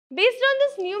Based on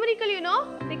this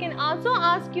numerical, they can also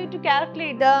ask you to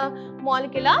calculate the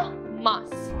molecular mass.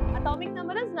 Atomic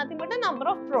number is nothing but a number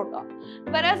of proton,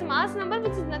 whereas mass number,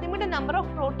 which is nothing but a number of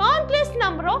proton plus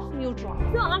number of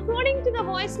neutron. So according to the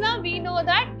Boyle's law, we know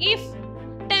that if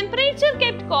temperature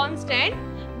kept constant,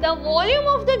 the volume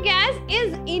of the gas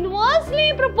is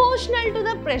inversely proportional to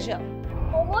the pressure.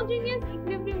 Homogeneous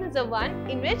equilibrium is the one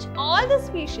in which all the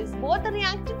species, both the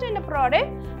reactant and the product,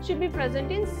 should be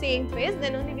present in same phase.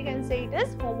 Then only we can say it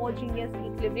is homogeneous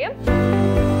equilibrium.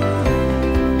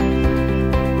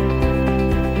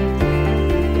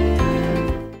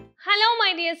 Hello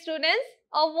my dear students,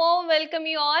 a warm welcome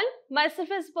you all. Myself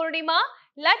is Purnima,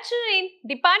 lecturer in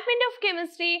Department of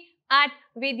Chemistry at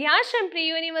Vidhyaashram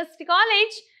Pre-University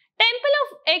College, Temple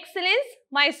of Excellence,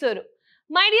 Mysuru.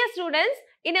 My dear students,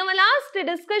 in our last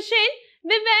discussion,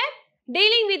 we were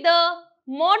dealing with the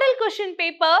model question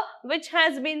paper which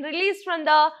has been released from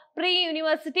the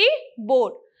Pre-University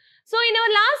Board. So in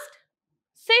our last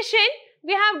session,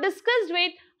 we have discussed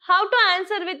with how to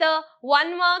answer with a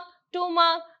 1 mark, 2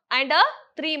 mark and a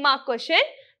 3 mark question.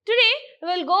 Today, we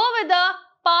will go with the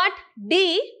part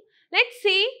D. Let's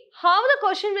see how the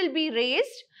question will be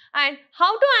raised and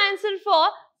how to answer for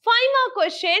 5 mark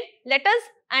question. Let us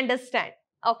understand.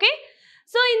 Okay.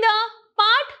 So, in the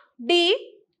part D,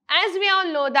 as we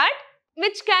all know that,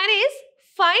 which carries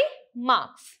 5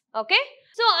 marks. Okay.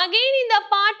 So, again in the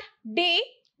part D,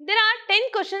 there are 10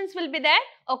 questions will be there.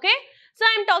 Okay. So,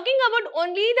 I am talking about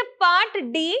only the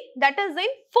part D, that is in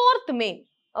 4th main.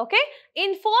 Okay.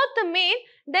 In 4th main,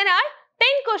 there are 10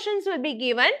 questions will be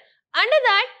given. Under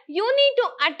that, you need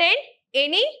to attend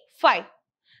any 5.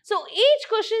 So, each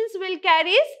questions will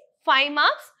carry 5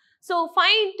 marks. So, 5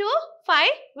 into 5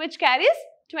 which carries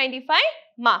 25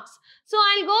 marks. So,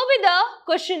 I will go with the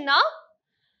question now.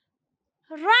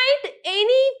 Write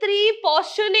any 3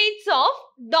 postulates of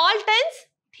Dalton's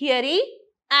theory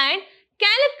and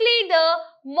calculate the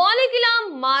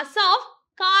molecular mass of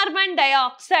carbon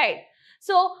dioxide.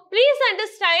 So, please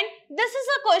understand, this is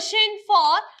a question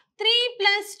for 3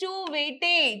 plus 2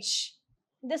 weightage.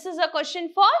 This is a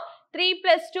question for 3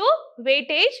 plus 2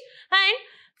 weightage, and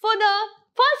for the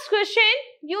first question,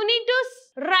 you need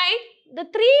to write the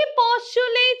 3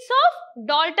 postulates of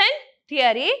Dalton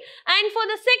theory, and for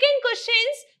the second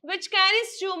questions which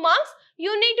carries 2 marks,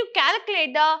 you need to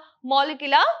calculate the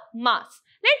molecular mass.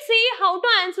 Let's see how to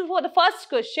answer for the first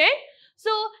question.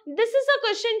 So, this is a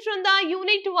question from the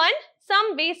Unit 1,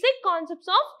 some basic concepts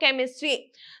of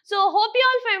chemistry. So, hope you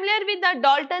all familiar with the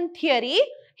Dalton theory.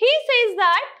 He says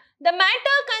that the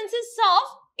matter consists of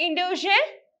individual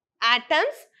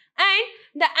atoms, and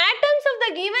the atoms of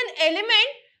the given element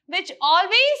which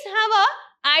always have a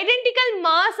identical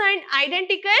mass and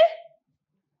identical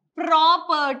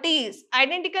properties.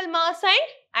 Identical mass and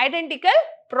identical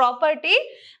property,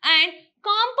 and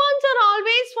compounds are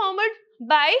always formed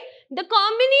by the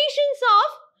combinations of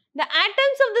the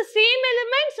atoms of the same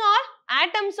elements or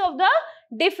atoms of the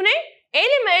different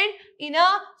element in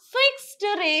a fixed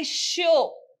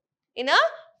ratio. In a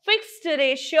fixed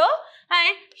ratio,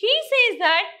 and he says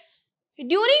that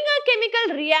during a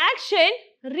chemical reaction,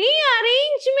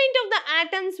 rearrangement of the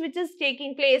atoms which is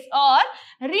taking place or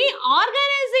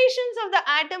reorganizations of the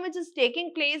atom which is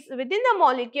taking place within the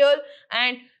molecule,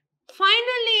 and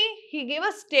finally he gave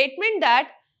a statement that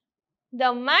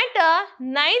the matter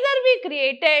neither be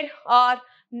created or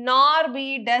nor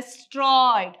be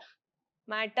destroyed.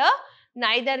 Matter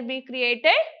neither be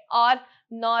created or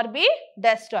nor be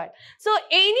destroyed. So,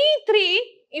 any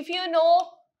 3, if you know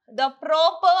the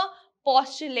proper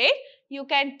postulate, you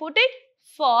can put it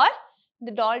for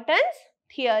the Dalton's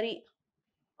theory.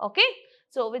 Okay.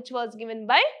 So, which was given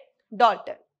by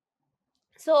Dalton.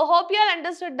 So, hope you all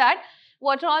understood that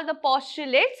what all the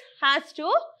postulates has to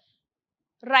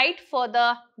write for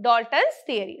the Dalton's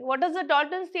theory. What does the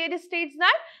Dalton's theory states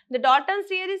that? The Dalton's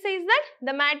theory says that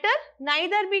the matter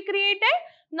neither be created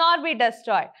nor be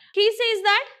destroyed. He says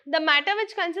that the matter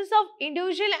which consists of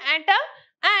individual atom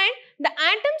and the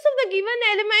atoms of the given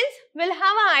elements will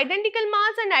have an identical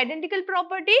mass and identical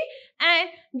property, and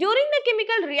during the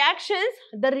chemical reactions,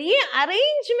 the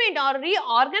rearrangement or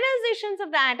reorganizations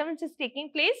of the atoms is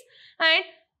taking place, and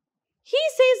he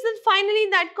says that finally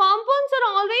that compounds are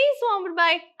always formed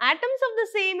by atoms of the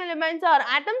same elements or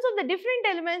atoms of the different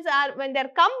elements are when they are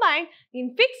combined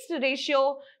in fixed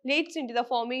ratio leads into the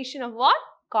formation of what?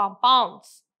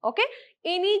 Compounds. Okay.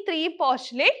 Any 3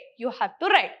 postulate you have to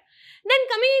write. Then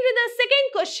coming into the second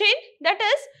question, that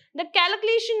is the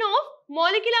calculation of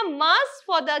molecular mass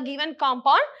for the given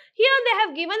compound. Here they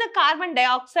have given the carbon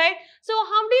dioxide. So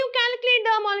how do you calculate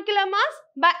the molecular mass?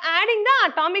 By adding the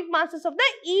atomic masses of the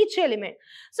each element.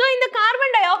 So in the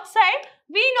carbon dioxide,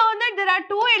 we know that there are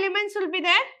two elements will be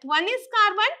there. One is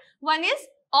carbon, one is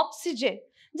oxygen.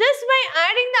 Just by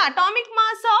adding the atomic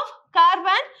mass of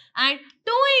carbon and 2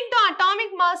 into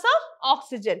atomic mass of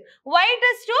oxygen. Why it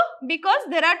is 2? Because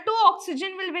there are 2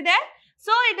 oxygen will be there.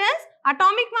 So it is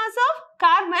atomic mass of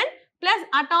carbon plus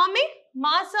atomic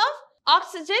mass of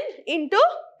oxygen into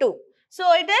 2.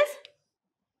 So it is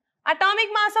atomic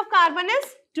mass of carbon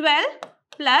is 12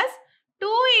 plus 2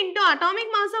 into atomic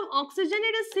mass of oxygen,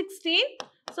 it is 16.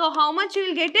 So how much you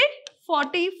will get it?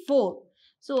 44.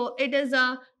 So it is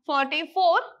a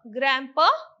 44 gram per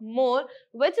mole,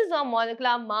 which is the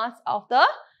molecular mass of the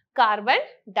carbon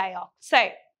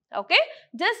dioxide. Okay,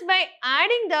 just by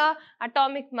adding the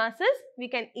atomic masses, we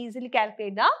can easily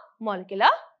calculate the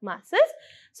molecular masses.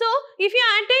 So if you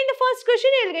attain the first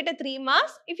question, you will get a 3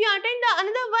 marks. If you attain the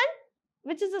another one,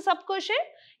 which is a sub question,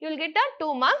 you will get a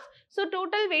 2 marks. So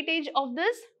total weightage of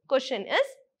this question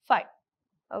is 5.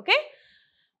 Okay.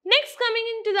 Next, coming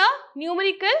into the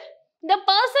numerical, the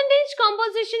percentage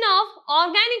composition of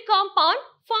organic compound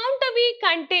found to be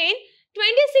contain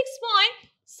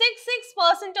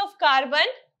 26.66% of carbon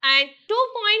and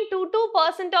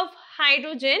 2.22% of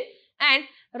hydrogen and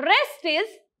rest is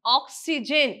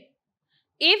oxygen.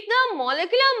 If the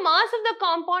molecular mass of the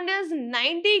compound is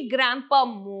 90 gram per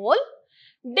mole,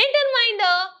 determine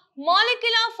the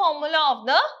molecular formula of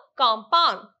the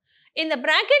compound. In the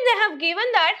bracket, they have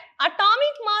given that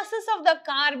atomic masses of the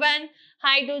carbon,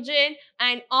 hydrogen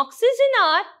and oxygen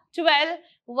are 12,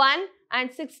 1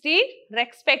 and 16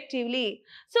 respectively.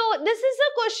 So this is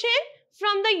a question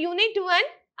from the unit 1,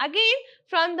 again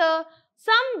from the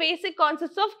some basic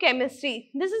concepts of chemistry.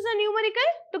 This is a numerical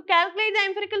to calculate the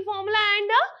empirical formula and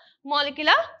the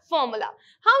molecular formula.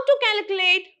 How to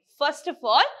calculate? First of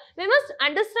all, we must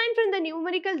understand from the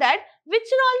numerical that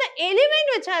which are all the element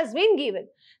which has been given.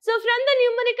 So from the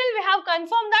numerical, we have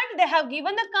confirmed that they have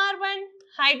given the carbon,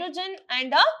 hydrogen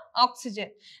and the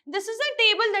oxygen. This is a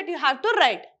table that you have to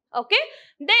write. Okay.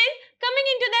 Then coming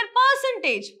into their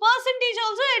percentage. Percentage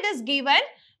also it is given.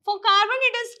 For carbon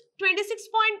it is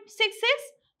 26.66.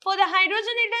 For the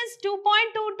hydrogen it is 2.22.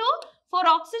 For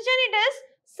oxygen it is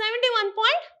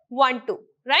 71.12.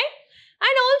 Right.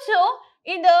 And also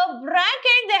in the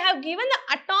bracket they have given the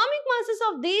atomic masses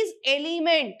of these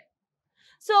elements.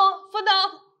 So for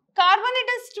the carbon it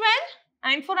is 12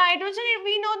 and for hydrogen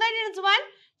we know that it is 1.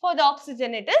 For the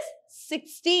oxygen it is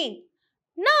 16.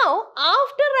 Now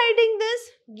after writing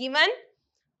this given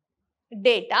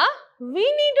data, we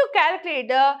need to calculate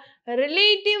the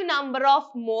relative number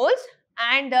of moles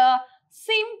and the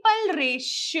simple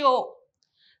ratio.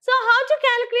 So how to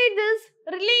calculate this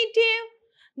relative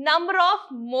number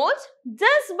of moles?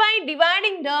 Just by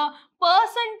dividing the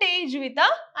percentage with the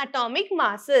atomic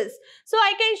masses. So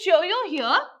I can show you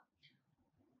here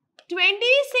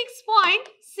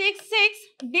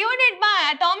 26.66 divided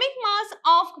by atomic mass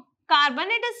of carbon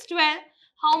it is 12.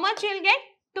 How much you will get?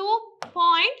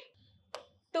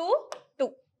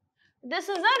 2.22. This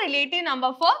is the relative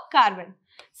number for carbon.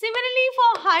 Similarly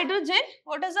for hydrogen,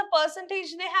 what is the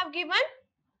percentage they have given?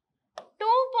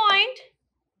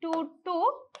 2.22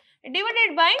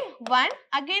 divided by 1,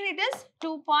 again it is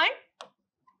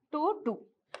 2.22.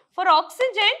 For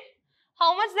oxygen,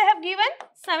 how much they have given?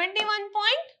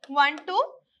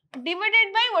 71.12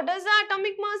 divided by what is the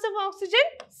atomic mass of oxygen?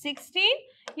 16.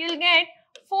 You will get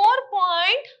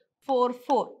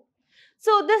 4.44.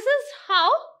 So this is how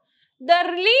the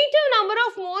relative number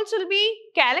of moles will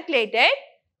be calculated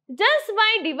just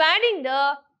by dividing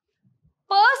the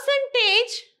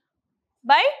percentage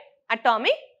by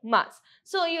atomic mass.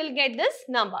 So you will get this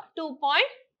number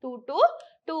 2.22,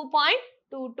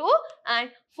 2.22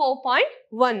 and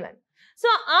 4.11. So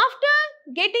after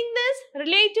getting this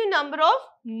relative number of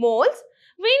moles,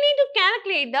 we need to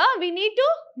calculate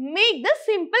make the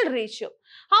simple ratio.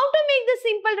 How to make the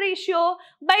simple ratio?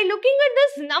 By looking at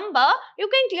this number, you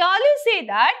can clearly say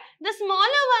that the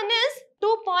smaller one is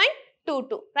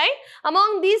 2.22, right?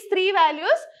 Among these three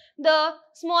values, the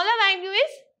smaller value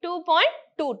is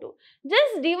 2.22.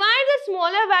 Just divide the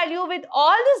smaller value with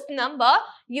all this number,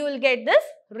 you will get this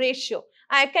ratio.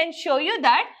 I can show you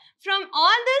that from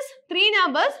all these three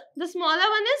numbers, the smaller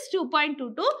one is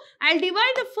 2.22. I will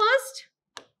divide the first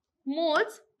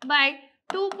moles by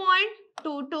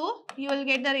 2.22. You will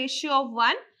get the ratio of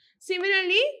 1.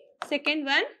 Similarly, second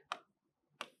one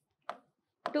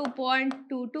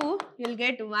 2.22, you will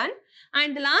get 1.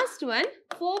 And the last one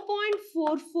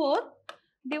 4.44,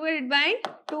 divided by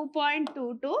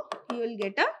 2.22, you will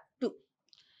get a 2.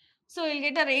 So, you will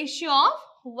get a ratio of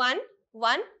 1,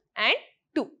 1 and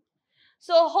 2.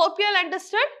 So, hope you all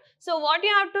understood. So, what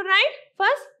you have to write?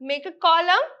 First, make a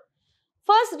column.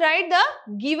 First, write the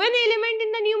given element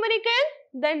in the numerical.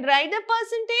 Then, write the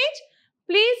percentage.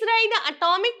 Please write the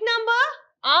atomic number.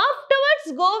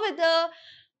 Afterwards, go with the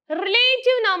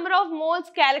relative number of moles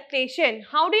calculation.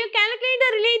 How do you calculate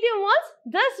the relative moles?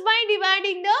 Just by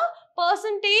dividing the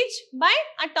percentage by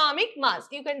atomic mass.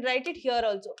 You can write it here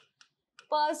also.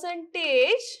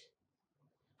 Percentage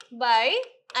by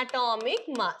atomic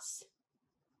mass.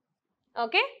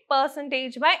 Okay,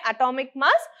 percentage by atomic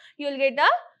mass. You will get the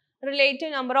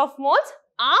relative number of moles.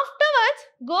 Afterwards,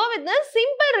 go with the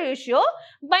simple ratio.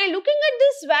 By looking at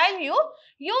this value,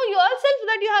 you yourself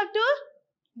that you have to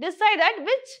decide that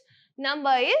which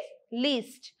number is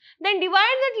least. Then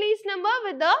divide that least number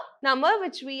with the number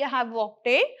which we have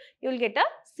obtained. You will get a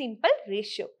simple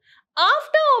ratio.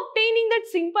 After obtaining that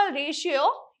simple ratio,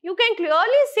 you can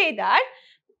clearly say that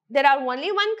there are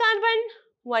only one carbon,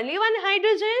 only one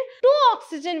hydrogen, 2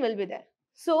 oxygen will be there.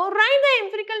 So, write the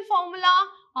empirical formula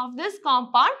of this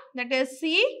compound, that is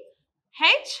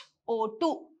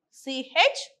CHO2,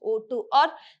 CHO2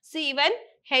 or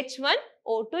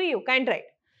C1H1O2 you can write.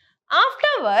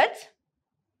 Afterwards,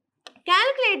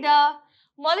 calculate the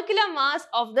molecular mass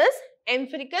of this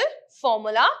empirical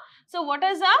formula. So, what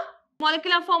is the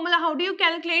molecular formula? How do you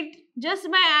calculate?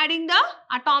 Just by adding the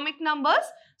atomic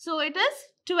numbers. So, it is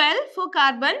 12 for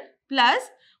carbon plus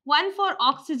 1 for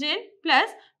oxygen plus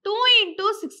 2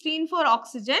 into 16 for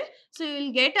oxygen. So, you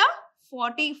will get a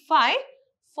 45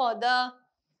 for the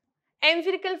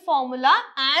empirical formula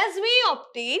as we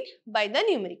obtained by the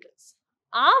numericals.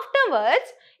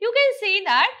 Afterwards, you can see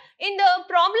that in the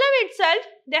problem itself,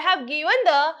 they have given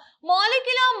the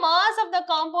molecular mass of the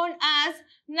compound as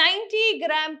 90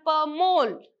 gram per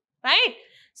mole, right?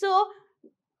 So,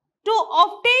 to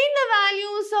obtain the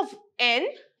values of N,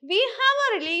 we have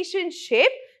a relationship,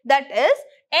 that is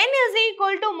N is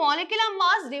equal to molecular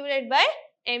mass divided by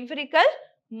empirical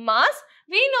mass.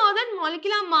 We know that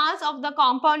molecular mass of the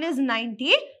compound is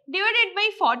 90 divided by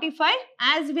 45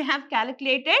 as we have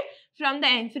calculated from the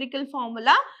empirical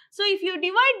formula. So, if you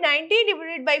divide 90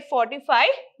 divided by 45,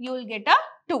 you will get a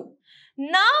 2.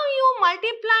 Now, you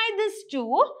multiply this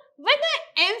 2 with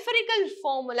the empirical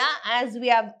formula as we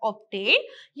have obtained,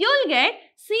 you will get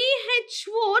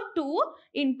CHO2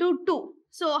 into 2.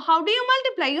 So, how do you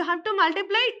multiply? You have to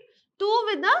multiply 2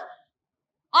 with the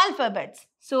alphabets.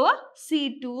 So,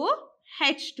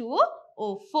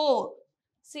 C2H2O4.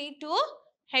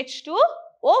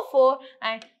 C2H2O4,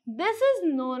 and this is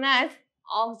known as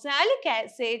oxalic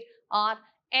acid or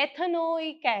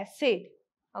ethanoic acid.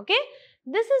 Okay.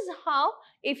 This is how,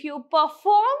 if you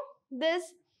perform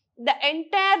this, the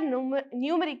entire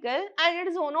numerical, and it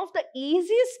is one of the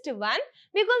easiest one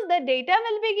because the data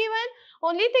will be given.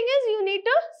 Only thing is you need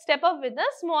to step up with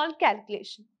a small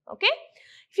calculation. Okay.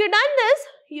 If you done this,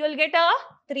 you will get a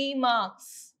 3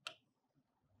 marks.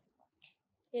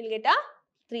 You will get a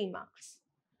 3 marks.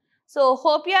 So,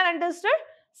 hope you are understood.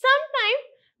 Sometime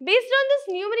based on this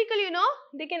numerical,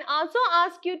 they can also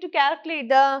ask you to calculate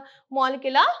the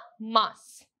molecular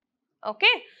mass.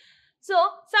 Okay. So,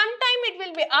 sometime it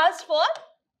will be asked for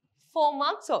 4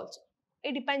 marks also.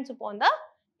 It depends upon the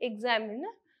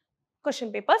examiner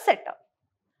question paper setup.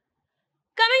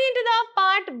 Coming into the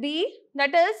part B,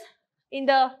 that is in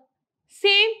the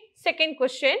same second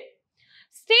question.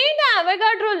 State the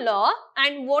Avogadro law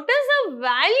and what is the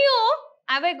value of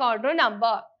Avogadro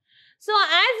number? So,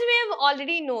 as we have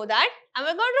already know that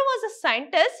Avogadro was a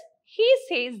scientist, he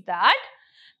says that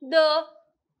the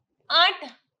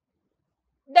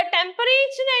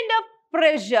temperature and the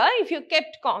pressure, if you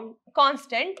kept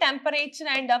constant, temperature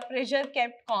and the pressure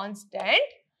kept constant,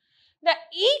 the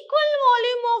equal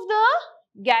volume of the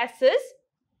gases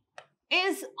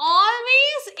is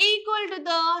always equal to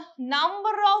the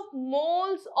number of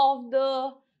moles of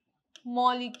the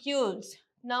molecules.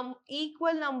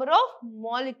 Equal number of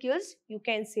molecules you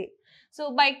can say.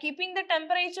 So, by keeping the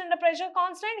temperature and the pressure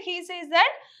constant, he says that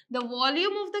the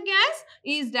volume of the gas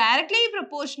is directly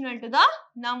proportional to the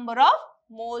number of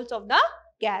moles of the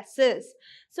gases.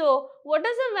 So, what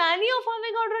is the value of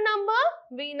Avogadro number?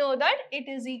 We know that it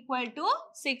is equal to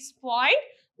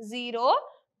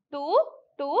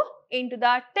 6.022 into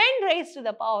the 10 raised to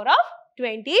the power of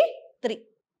 23.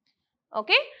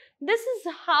 Okay. This is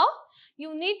how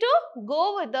you need to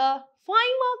go with the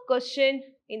 5-mark question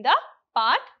in the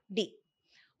part D.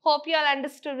 Hope you all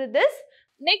understood with this.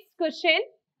 Next question.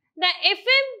 The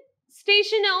FM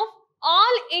station of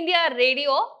All India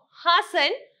Radio,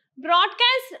 Hassan,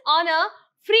 broadcast on a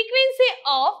frequency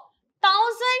of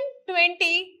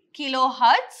 1020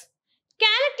 kilohertz.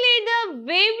 Calculate the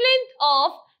wavelength of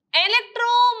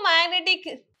electromagnetic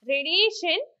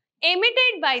radiation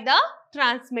emitted by the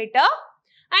transmitter.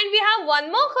 And we have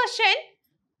one more question.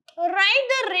 Write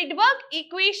the Rydberg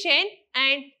equation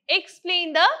and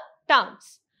explain the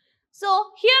terms.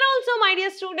 So here also, my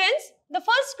dear students, the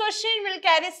first question will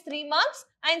carry 3 marks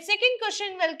and second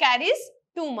question will carry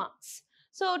 2 marks.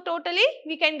 So totally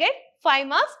we can get 5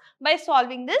 marks by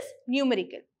solving this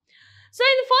numerical. So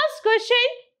in the first question,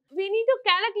 we need to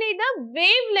calculate the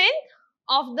wavelength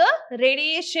of the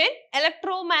radiation,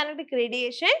 electromagnetic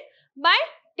radiation, by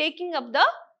taking up the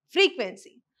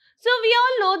frequency. So we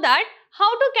all know that how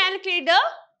to calculate the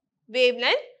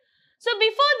wavelength. So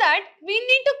before that, we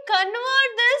need to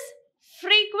convert this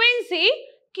frequency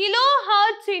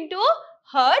kilohertz into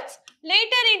hertz,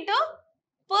 later into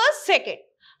per second.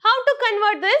 How to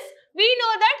convert this? We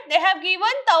know that they have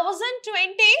given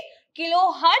 1020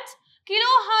 kilohertz.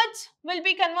 Kilohertz will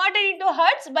be converted into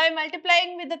hertz by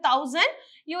multiplying with the 1000.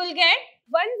 You will get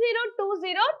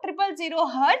 1020,000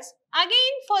 hertz.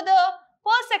 Again, for the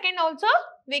per second also,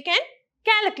 we can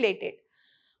calculate it.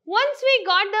 Once we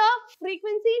got the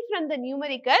frequency from the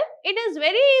numerical, it is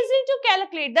very easy to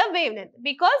calculate the wavelength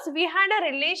because we had a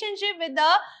relationship with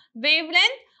the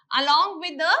wavelength along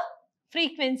with the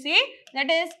frequency,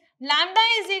 that is lambda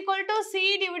is equal to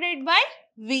c divided by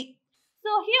v.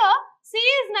 So here c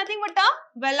is nothing but a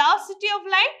velocity of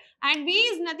light and v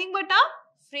is nothing but a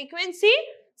frequency.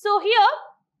 So here,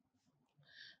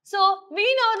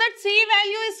 we know that c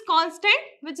value is constant,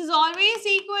 which is always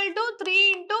equal to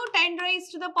 3 into 10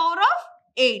 raised to the power of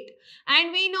 8.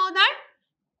 And we know that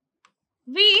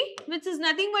v, which is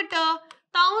nothing but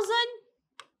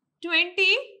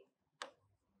 1020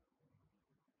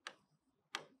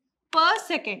 per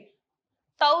second.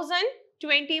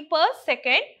 1020 per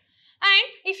second. And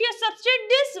if you substitute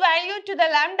this value to the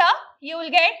lambda, you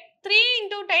will get 3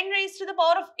 into 10 raised to the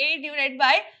power of 8 divided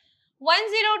by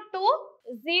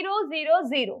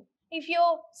 102,000. If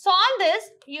you solve this,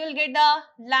 you will get the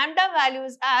lambda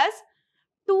values as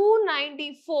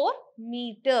 294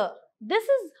 meter. This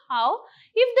is how,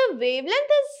 if the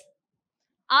wavelength is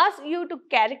asked you to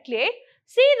calculate,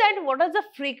 see that what is the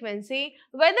frequency,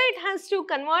 whether it has to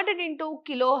convert it into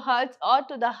kilohertz or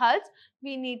to the hertz,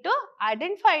 we need to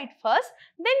identify it first,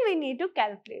 then we need to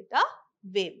calculate the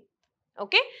wavelength.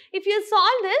 Okay, if you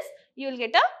solve this, you will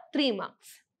get a 3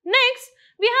 marks. Next,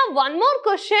 we have one more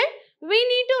question. We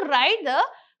need to write the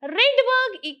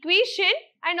Rydberg equation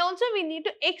and also we need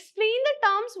to explain the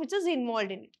terms which is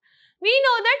involved in it. We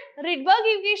know that Rydberg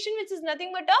equation, which is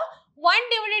nothing but a 1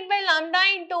 divided by lambda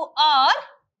into r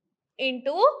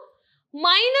into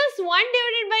minus 1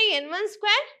 divided by n1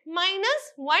 square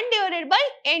minus 1 divided by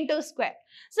n2 square.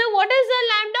 So what is the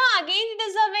lambda? Again it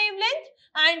is a wavelength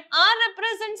and r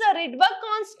represents a Rydberg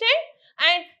constant,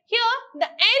 and here the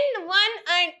n1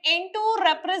 and n2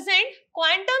 represent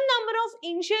quantum number of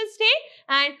initial state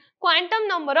and quantum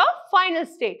number of final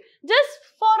state. Just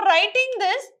for writing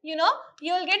this, you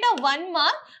will get a 1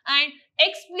 mark, and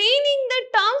explaining the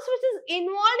terms which is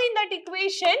involved in that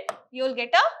equation, you will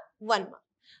get a 1 mark.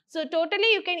 So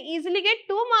totally you can easily get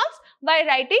 2 marks by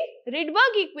writing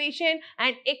Rydberg equation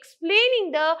and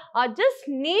explaining the or just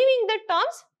naming the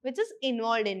terms which is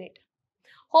involved in it.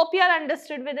 Hope you all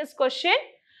understood with this question.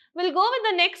 We'll go with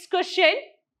the next question.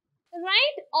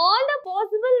 Write all the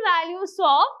possible values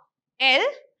of L,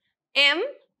 M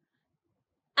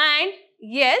and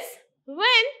S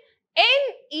when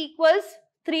N equals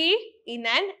 3 in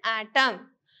an atom.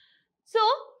 So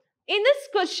in this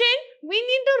question, we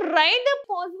need to write the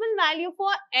possible value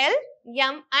for L,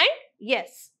 M and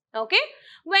S. Okay.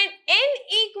 When N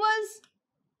equals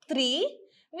 3,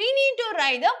 we need to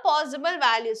write the possible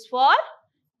values for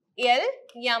L,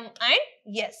 M and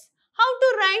S. How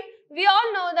to write? We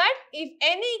all know that if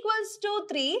N equals to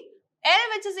 3, L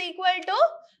which is equal to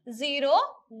 0,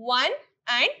 1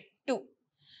 and 2.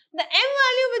 The M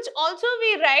value which also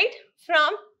we write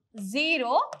from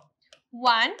 0,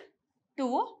 1,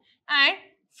 2 and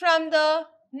from the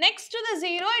next to the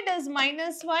 0 it is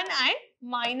minus 1 and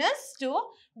minus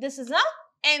 2. This is a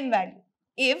M value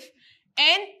if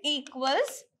N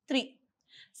equals 3.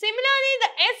 Similarly,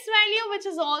 the S value which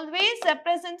is always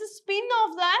represents the spin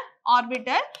of the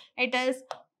orbital, it is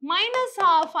minus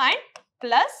half and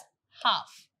plus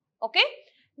half. Okay.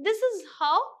 This is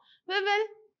how we will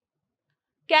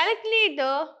calculate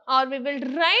or we will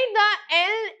write the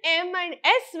L, M and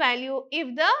S value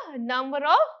if the number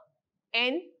of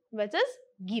N which is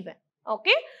given.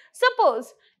 Okay.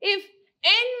 Suppose if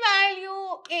N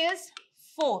value is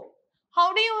 4,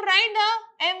 How do you write the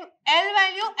L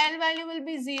value? L value will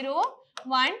be 0,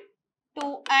 1,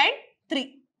 2 and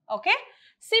 3. Okay.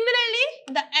 Similarly,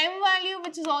 the M value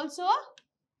which is also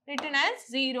written as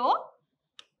 0,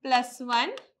 plus 1,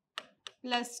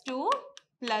 plus 2,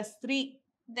 plus 3.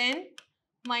 Then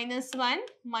minus 1,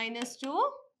 minus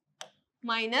 2,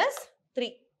 minus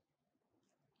 3.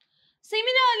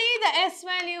 Similarly, the S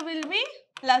value will be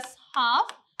plus half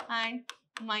and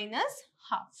minus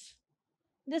half.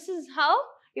 This is how,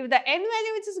 if the N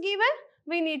value which is given,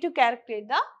 we need to calculate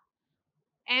the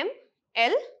M,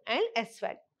 L and S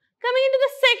value. Coming into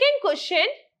the second question,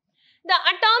 the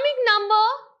atomic number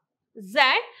Z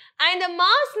and the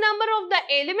mass number of the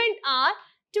element are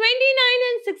 29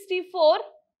 and 64.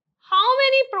 How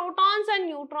many protons and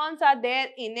neutrons are there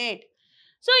in it?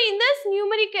 So, in this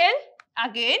numerical,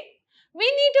 again, we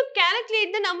need to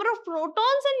calculate the number of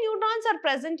protons and neutrons are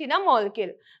present in a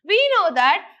molecule. We know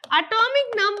that atomic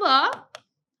number,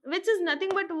 which is nothing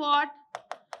but what?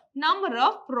 Number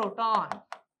of proton.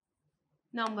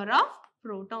 Number of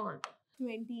proton.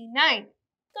 29.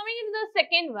 Coming into the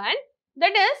second one,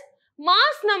 that is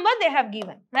mass number they have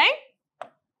given, right?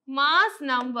 Mass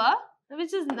number,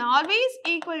 which is always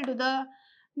equal to the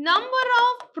number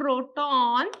of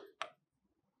proton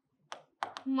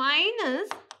minus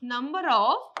number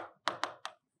of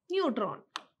neutron.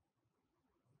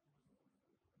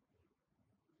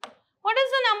 What is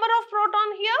the number of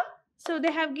proton here? So,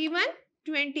 they have given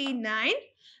 29.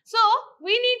 So,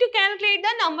 we need to calculate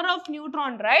the number of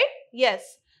neutron, right?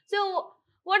 Yes. So,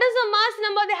 what is the mass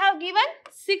number they have given?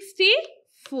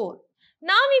 64.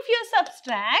 Now, if you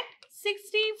subtract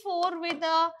 64 with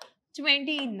the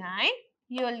 29,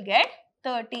 you will get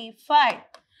 35.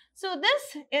 So,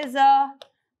 this is a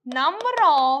number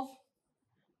of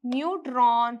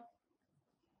neutron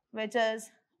which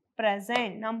is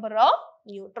present, number of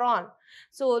neutron.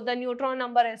 So, the neutron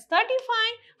number is 35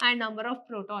 and number of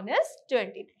proton is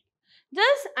 29.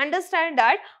 Just understand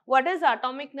that what is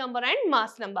atomic number and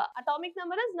mass number. Atomic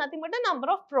number is nothing but a number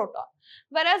of proton,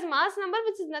 whereas mass number,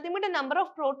 which is nothing but a number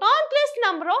of proton plus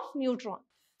number of neutron.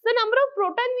 So, number of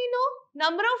proton we know,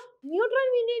 number of neutron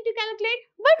we need to calculate,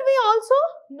 but we also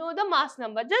know the mass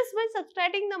number. Just by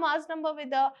subtracting the mass number with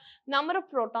the number of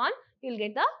proton, you will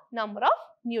get the number of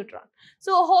neutron.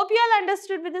 So, hope you all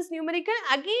understood with this numerical.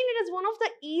 Again, it is one of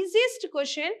the easiest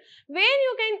question where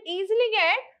you can easily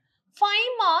get 5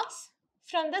 marks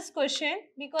from this question,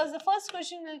 because the first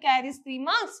question will carry 3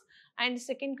 marks and the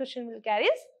second question will carry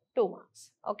 2 marks.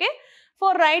 Okay.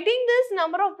 For writing this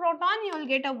number of proton, you will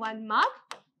get a 1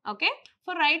 mark. Okay.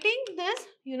 For writing this,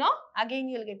 again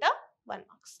you will get a 1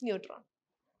 marks neutron.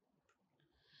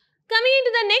 Coming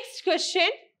into the next question,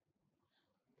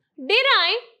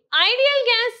 derive ideal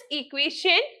gas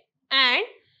equation and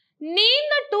name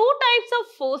the 2 types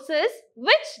of forces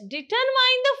which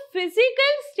determine the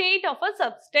physical state of a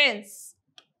substance.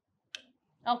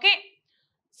 Okay.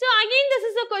 So, again this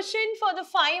is a question for the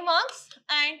 5 marks,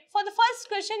 and for the first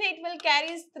question it will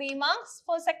carry 3 marks,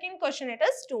 for second question it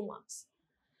is 2 marks.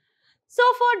 So,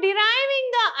 for deriving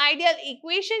the ideal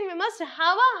equation, we must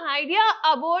have an idea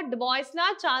about the Boyle's law,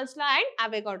 Charles' law and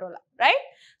Avogadro law, right?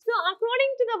 So,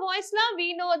 according to the Boyle's law,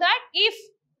 we know that if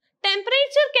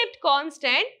temperature kept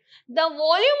constant, the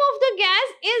volume of the gas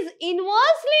is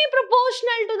inversely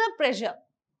proportional to the pressure.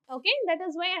 Okay, that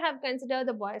is why I have considered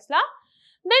the Boyle's law.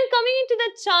 Then coming into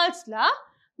the Charles' law,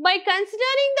 by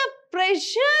considering the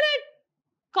pressure at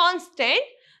constant,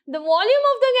 the volume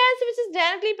of the gas which is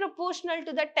directly proportional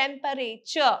to the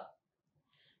temperature.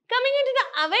 Coming into the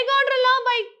Avogadro law,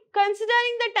 by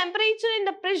considering the temperature and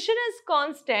the pressure as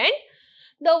constant,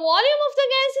 the volume of the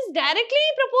gas is directly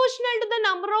proportional to the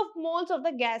number of moles of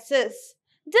the gases.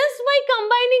 Just by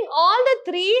combining all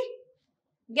the 3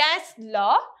 gas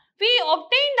law, we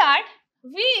obtain that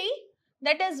V,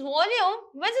 that is volume,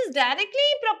 which is directly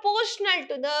proportional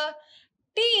to the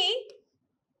T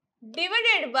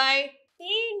divided by T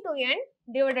into N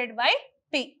divided by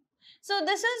P. So,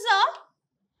 this is a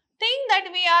thing that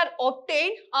we are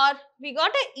obtained, or we got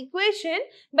an equation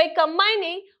by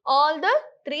combining all the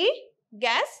 3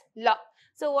 gas law.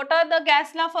 So, what are the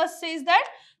gas law? First says that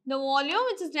the volume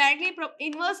which is directly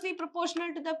inversely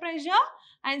proportional to the pressure,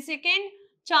 and second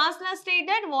Charles' law state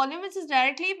that volume which is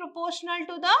directly proportional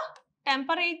to the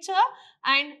temperature,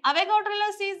 and Avogadro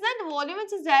law says that volume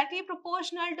which is directly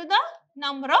proportional to the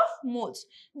number of moles.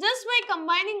 Just by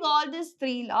combining all these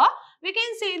 3 law, we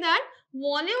can say that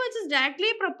volume which is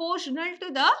directly proportional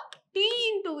to the T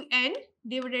into N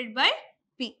divided by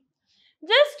P.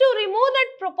 Just to remove that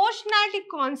proportionality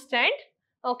constant,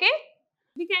 okay,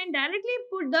 we can directly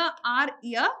put the R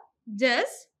here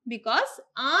just because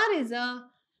R is a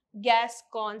gas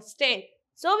constant.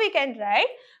 So we can write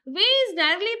V is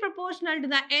directly proportional to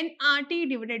the nRT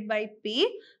divided by P,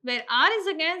 where R is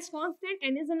the gas constant,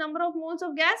 N is the number of moles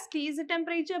of gas, T is the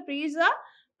temperature, P is the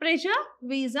pressure,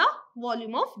 V is the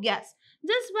volume of gas.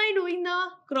 Just by doing the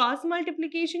cross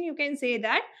multiplication, you can say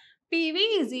that PV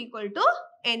is equal to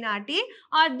nRT,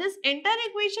 or this entire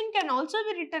equation can also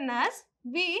be written as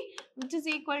V, which is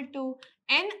equal to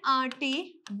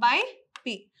nRT by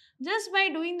P. Just by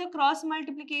doing the cross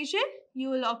multiplication, you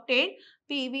will obtain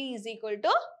PV is equal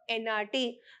to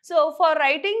nRT. So, for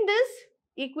writing this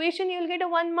equation, you will get a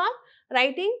 1 mark.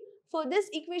 Writing for this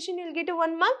equation, you will get a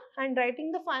 1 mark. And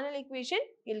writing the final equation,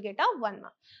 you will get a 1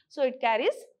 mark. So, it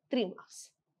carries 3 marks.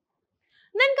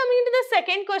 Then coming to the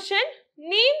second question,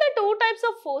 name the 2 types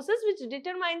of forces which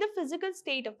determine the physical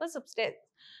state of a substance.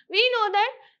 We know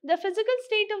that the physical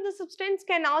state of the substance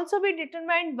can also be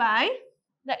determined by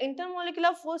the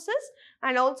intermolecular forces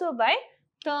and also by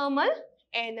thermal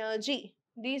energy.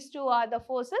 These 2 are the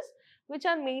forces which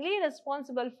are mainly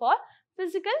responsible for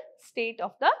physical state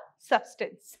of the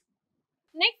substance.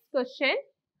 Next question.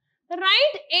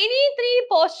 Write any 3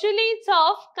 postulates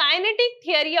of kinetic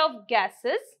theory of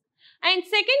gases. And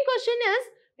second question is,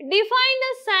 define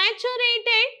the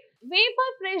saturated vapor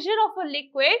pressure of a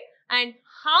liquid and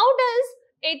how does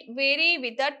it vary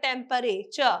with the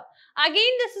temperature.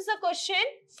 Again, this is a question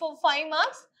for 5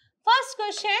 marks. First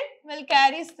question will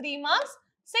carry 3 marks.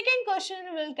 Second question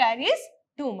will carry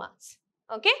 2 marks.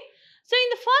 Okay. So, in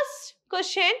the first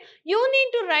question, you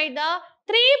need to write the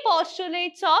 3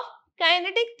 postulates of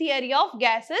kinetic theory of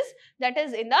gases, that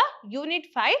is in the unit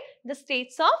 5, the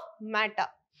states of matter.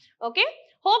 Okay.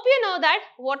 Hope you know that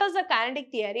what is the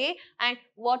kinetic theory and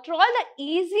what are all the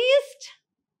easiest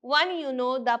one you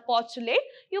know the postulate.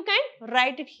 You can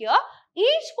write it here.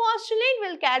 Each postulate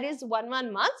will carry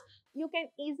 1 marks. You can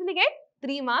easily get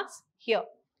 3 marks here.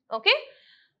 Okay.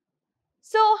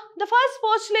 So, the first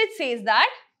postulate says that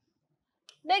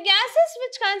the gases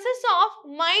which consist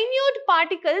of minute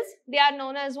particles, they are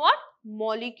known as what?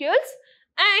 Molecules.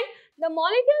 And the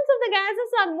molecules of the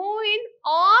gases are moving in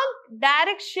all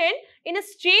direction in a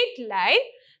straight line.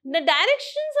 The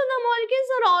directions of the molecules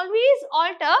are always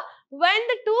altered when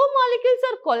the 2 molecules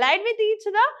are collide with each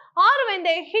other or when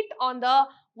they hit on the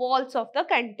walls of the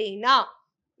container,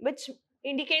 which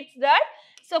indicates that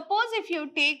suppose if you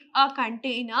take a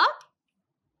container,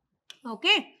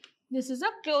 okay, this is a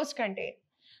closed container.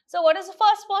 So, what is the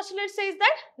first postulate says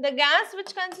that the gas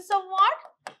which consists of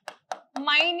what?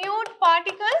 Minute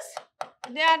particles,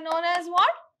 they are known as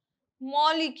what?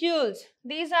 Molecules.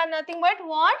 These are nothing but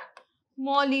what?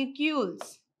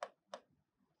 Molecules.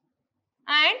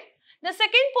 And the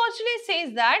second postulate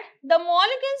says that the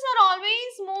molecules are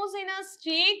always moves in a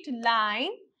straight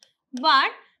line,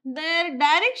 but their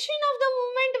direction of the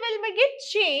movement will be get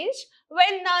changed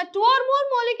when 2 or more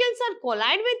molecules are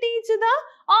collide with each other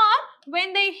or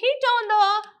when they hit on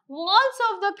the walls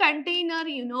of the container,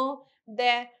 you know,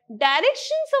 the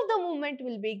directions of the movement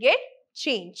will be get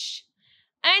changed.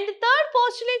 And the third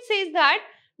postulate says that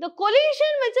the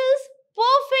collision which is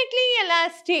perfectly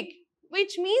elastic,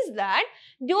 which means that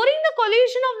during the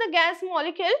collision of the gas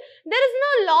molecule, there is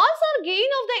no loss or gain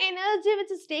of the energy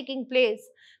which is taking place.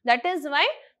 That is why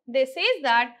they say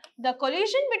that the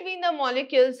collision between the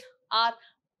molecules are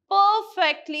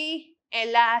perfectly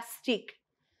elastic.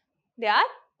 They are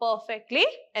perfectly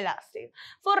elastic.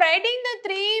 For writing the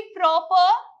 3 proper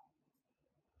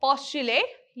postulate,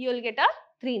 you will get a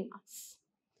 3 marks.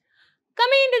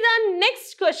 Coming to the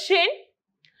next question,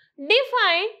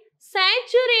 define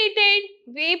saturated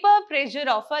vapor pressure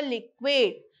of a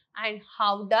liquid and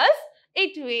how does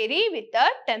it vary with the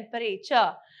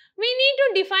temperature. We need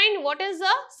to define what is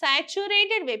the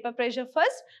saturated vapor pressure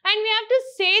first, and we have to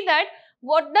say that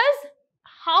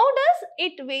how does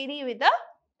it vary with the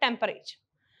temperature.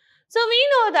 So, we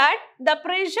know that the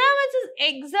pressure which is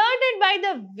exerted by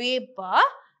the vapor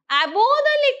above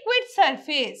the liquid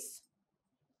surface,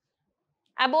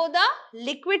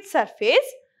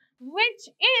 which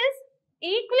is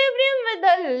equilibrium with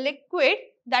the liquid,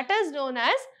 that is known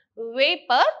as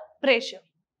vapor pressure.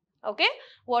 Okay.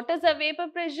 What is the vapor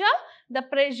pressure? The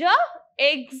pressure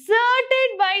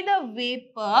exerted by the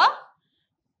vapor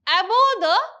above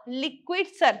the liquid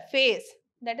surface,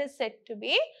 that is said to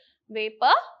be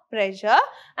vapor pressure,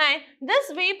 and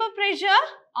this vapor pressure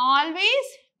always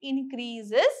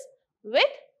increases with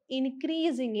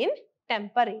increasing in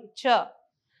temperature.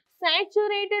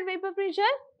 Saturated vapor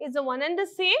pressure is the one and the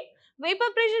same. Vapor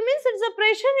pressure means it's the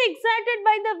pressure exerted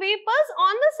by the vapors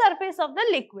on the surface of the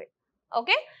liquid.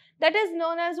 Okay, that is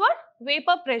known as what?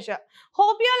 Vapor pressure.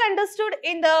 Hope you all understood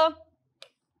in the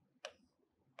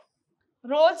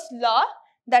Rolle's law,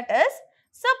 that is,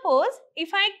 suppose if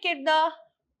I keep the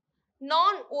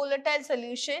non-volatile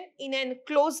solution in a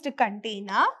closed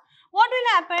container, what will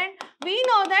happen? We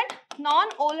know that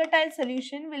non-volatile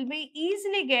solution will be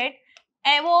easily get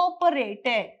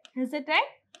evaporated. Is it right?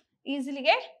 Easily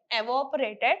get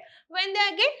evaporated. When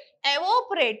they get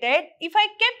evaporated, if I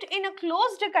kept in a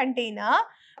closed container,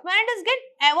 when it is get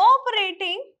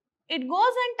evaporating, it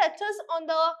goes and touches on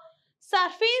the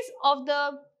surface of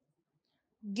the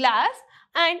glass,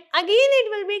 and again it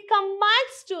will be come back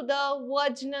to the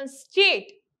virginal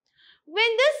state.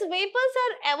 When these vapors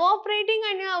are evaporating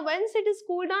and once it is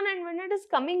cooled down and when it is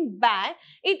coming back,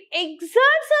 it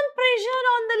exerts some pressure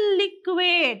on the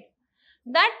liquid.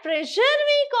 That pressure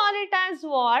we call it as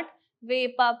what?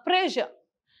 Vapor pressure.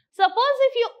 Suppose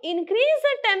if you increase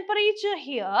the temperature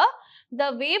here, the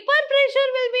vapor pressure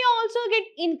will be also get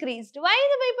increased. Why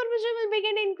the vapor pressure will be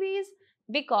get increased?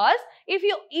 Because if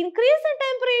you increase the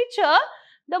temperature,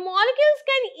 the molecules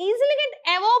can easily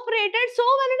get evaporated. So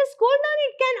when it is cooled down,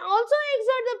 it can also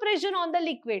exert the pressure on the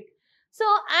liquid. So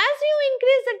as you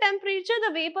increase the temperature,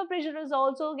 the vapor pressure is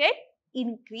also get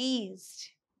increased.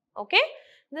 Okay.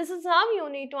 This is how you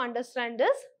need to understand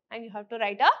this, and you have to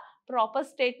write a proper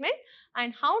statement.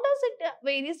 And how does it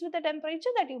varies with the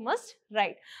temperature, that you must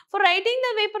write. For writing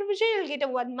the vapor pressure, you will get a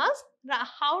 1 mark.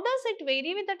 How does it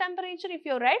vary with the temperature? If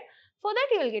you write, for that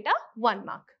you will get a 1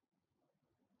 mark.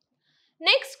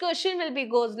 Next question will be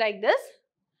goes like this.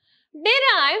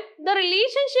 Derive the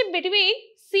relationship between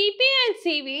Cp and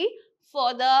Cv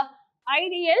for the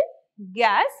ideal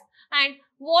gas, and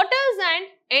what is an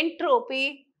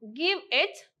entropy? Give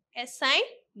its SI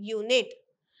unit.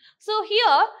 So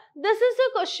here, this is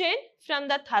a question from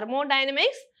the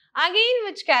thermodynamics, again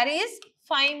which carries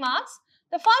 5 marks.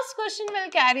 The first question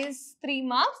will carry 3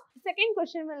 marks. The second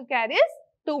question will carry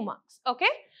 2 marks.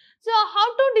 Okay. So how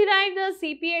to derive the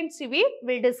Cp and Cv,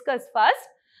 we'll discuss first.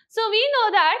 So we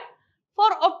know that for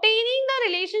obtaining the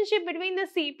relationship between the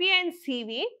Cp and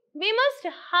Cv, we must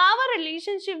have a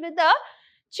relationship with the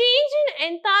change in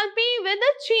enthalpy with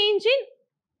the change in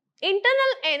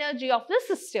internal energy of the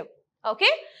system. Okay.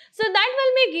 So that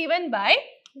will be given by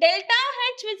delta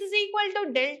H, which is equal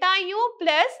to delta U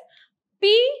plus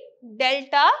P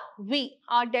delta V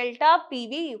or delta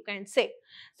PV, you can say.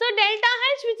 So delta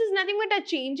H, which is nothing but a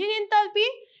change in enthalpy,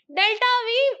 delta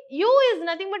V, U is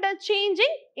nothing but a change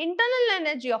in internal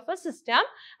energy of a system,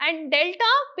 and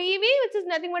delta PV, which is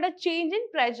nothing but a change in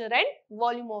pressure and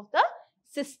volume of the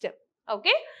system.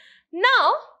 Okay.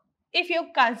 Now, if you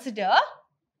consider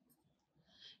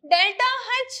delta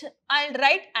H, I'll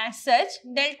write as such,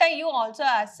 delta U also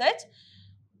as such.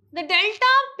 The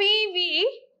delta PV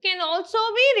can also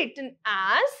be written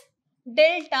as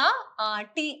delta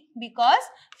RT, because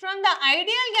from the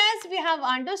ideal gas we have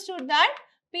understood that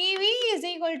PV is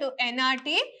equal to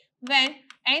nRT. When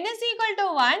n is equal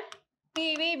to 1,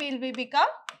 PV will be become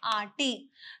RT.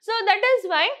 So that is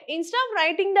why instead of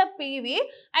writing the PV,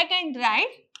 I can write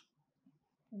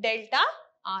delta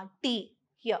RT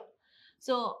here.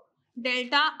 So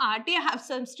delta RT I have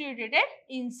substituted it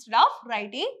instead of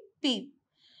writing P.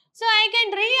 So I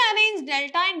can rearrange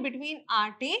delta in between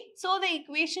RT. So the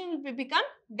equation will become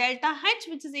delta H,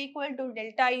 which is equal to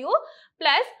delta U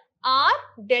plus R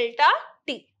delta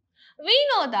T. We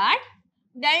know that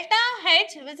delta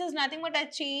H, which is nothing but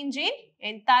a change in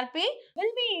enthalpy,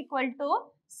 will be equal to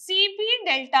Cp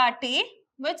delta T,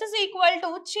 which is equal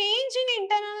to change in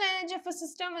internal energy of a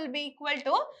system will be equal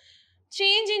to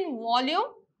change in volume,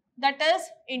 that is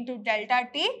into delta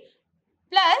T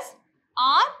plus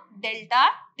R delta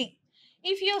T.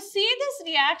 If you see this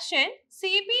reaction,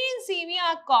 Cp and Cv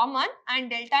are common and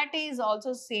delta T is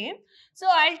also same. So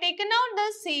I'll taken out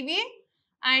the Cv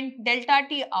and delta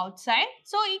T outside.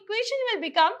 So equation will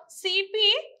become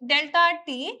Cp delta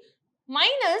T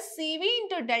minus Cv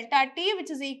into delta T, which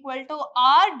is equal to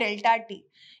R delta T.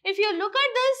 If you look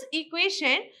at this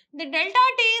equation, the delta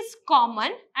T is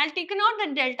common. I'll take out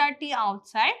the delta T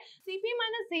outside. Cp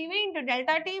minus Cv into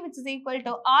delta T, which is equal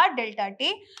to R delta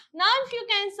T. Now if you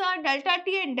cancel delta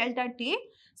T and delta T,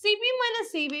 Cp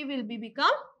minus Cv will be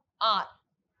become R.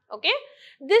 Okay.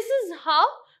 This is how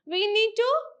we need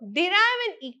to derive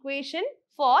an equation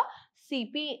for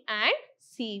Cp and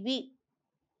Cv.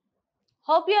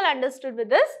 Hope you all understood with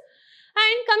this.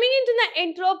 And coming into the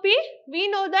entropy, we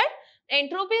know that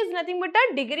entropy is nothing but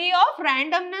a degree of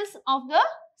randomness of the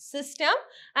system,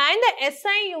 and the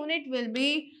SI unit will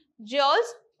be joules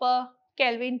per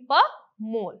Kelvin per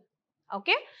mole.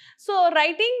 Okay. So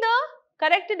writing the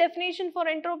correct definition for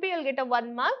entropy, you will get a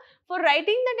 1 mark. For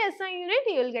writing that SI unit,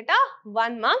 you will get a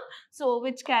 1 mark. So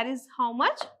which carries how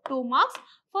much? 2 marks.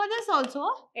 For this also,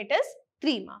 it is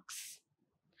 3 marks.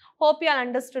 Hope you all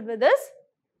understood with this.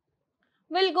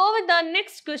 We'll go with the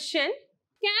next question.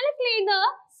 Calculate the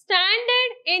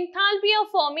standard enthalpy of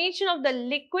formation of the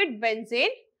liquid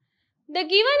benzene. The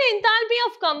given enthalpy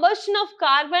of combustion of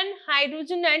carbon,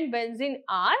 hydrogen and benzene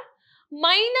are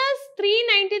minus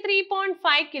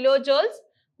 393.5 kilojoules,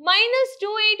 minus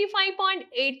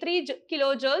 285.83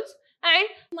 kilojoules and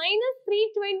minus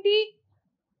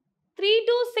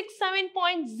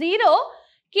 3267.0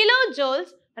 kilojoules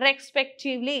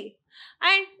respectively.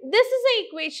 And this is the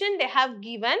equation they have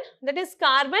given, that is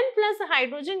carbon plus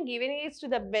hydrogen giving is to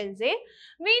the benzene.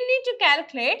 We need to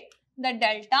calculate the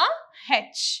delta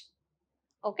H.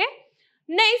 Okay.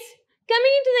 Next,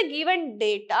 coming into the given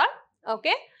data,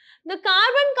 okay, the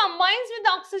carbon combines with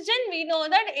oxygen, we know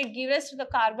that it gives rise to the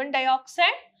carbon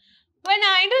dioxide. When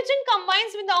hydrogen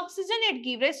combines with oxygen, it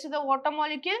gives rise to the water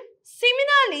molecule.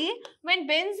 Similarly, when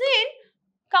benzene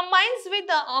combines with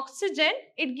the oxygen,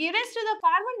 it gives rise to the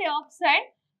carbon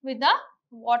dioxide with the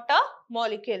water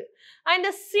molecule. And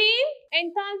the same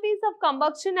enthalpies of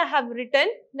combustion I have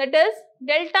written, that is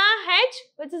delta H,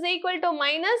 which is equal to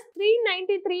minus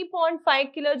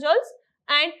 393.5 kilojoules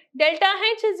and delta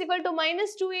H is equal to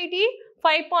minus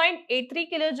 285.83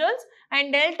 kilojoules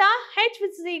and delta H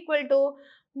which is equal to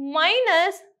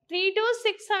minus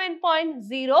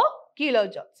 3267.0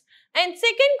 kilojoules. And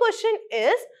second question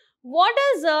is, what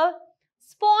is a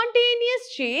spontaneous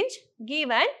change?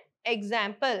 Give an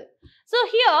example. So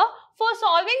here, for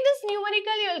solving this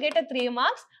numerical, you will get a 3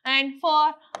 marks, and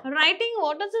for writing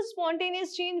what is a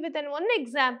spontaneous change with one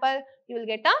example, you will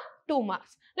get a 2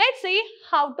 marks. Let's see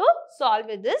how to solve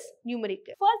with this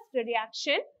numerical. First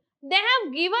reaction, they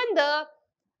have given the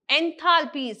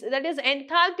enthalpies, that is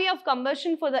enthalpy of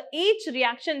combustion for the each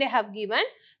reaction they have given.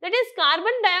 That is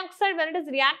carbon dioxide, when it is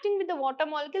reacting with the water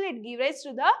molecule, it gives rise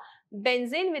to the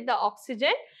benzene with the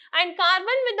oxygen, and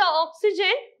carbon with the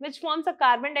oxygen which forms a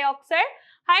carbon dioxide.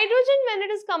 Hydrogen, when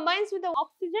it is combines with the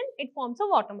oxygen, it forms a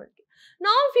water molecule.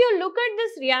 Now if you look at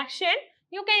this reaction,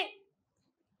 you can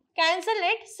cancel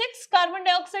it, 6 carbon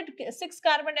dioxide,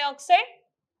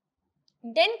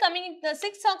 then coming in the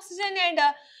 6 oxygen and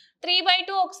 3 by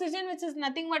 2 oxygen, which is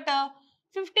nothing but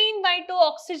 15 by 2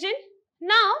 oxygen.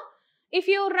 Now if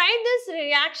you write this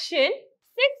reaction, 6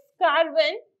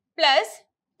 carbon plus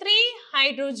 3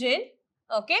 hydrogen,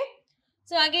 okay.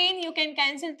 So again you can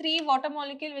cancel 3 water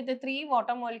molecule with the 3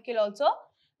 water molecule also.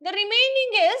 The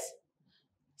remaining is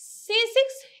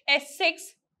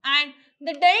C6H6 and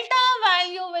the delta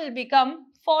value will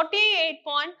become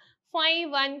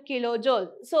 48.51 kilojoule.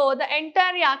 So the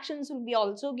entire reactions will be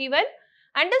also given.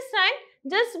 Understand,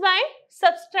 just by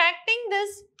subtracting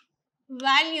this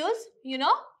values, you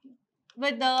know,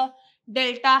 with the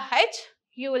delta H,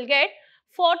 you will get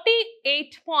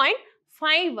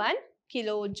 48.51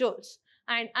 kilojoules.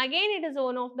 And again, it is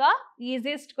one of the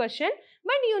easiest question,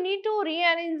 but you need to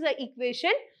rearrange the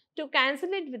equation to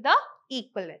cancel it with the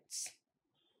equivalents.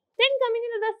 Then coming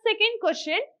into the second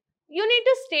question, you need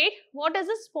to state what is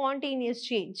a spontaneous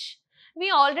change.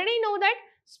 We already know that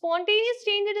spontaneous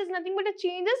change, it is nothing but a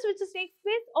changes which takes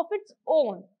place of its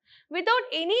own, without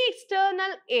any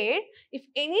external aid. If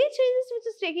any changes which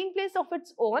is taking place of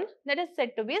its own, that is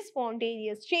said to be a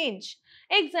spontaneous change.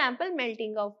 Example,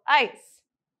 melting of ice.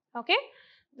 Okay,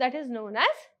 that is known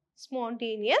as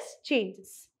spontaneous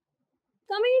changes.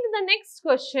 Coming into the next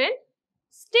question,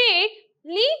 state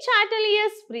Le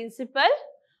Chatelier's principle.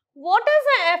 What is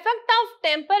the effect of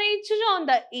temperature on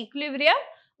the equilibrium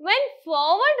when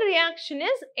forward reaction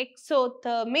is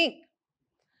exothermic?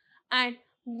 And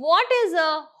what is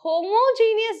a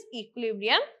homogeneous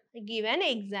equilibrium? Give an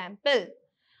example.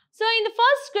 So in the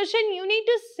first question, you need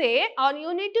to say or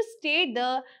you need to state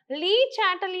the Le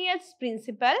Chatelier's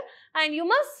principle, and you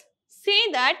must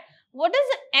say that what is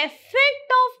the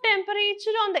effect of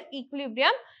temperature on the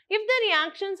equilibrium if the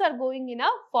reactions are going in a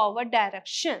forward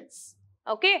directions.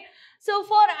 Okay. So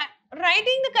for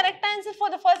writing the correct answer for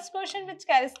the first question, which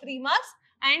carries 3 marks,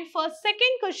 and for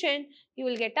second question, you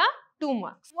will get a 2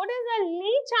 marks. What is the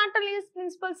Le Chatelier's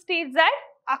principle states that?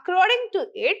 According to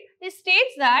it, it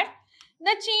states that the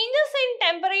changes in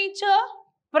temperature,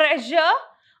 pressure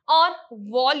or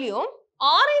volume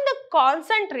or in the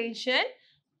concentration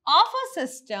of a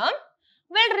system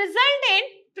will result in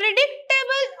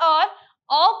predictable or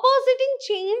opposing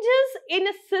changes in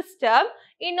a system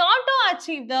in order to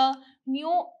achieve the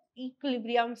new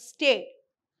equilibrium state.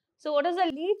 So what is the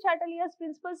Le Chatelier's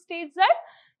principle states that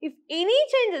if any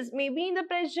changes may be in the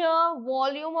pressure,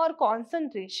 volume or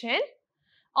concentration,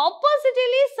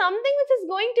 oppositely something which is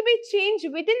going to be changed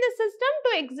within the system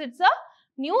to exit the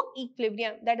new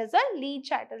equilibrium. That is a Le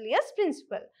Chatelier's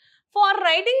principle. For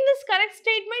writing this correct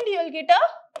statement, you will get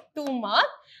a 2 mark.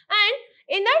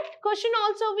 And in that question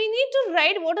also, we need to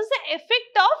write what is the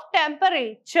effect of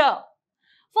temperature.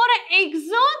 For an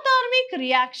exothermic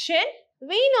reaction,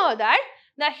 we know that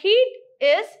the heat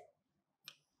is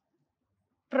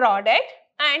product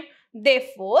and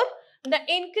therefore the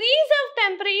increase of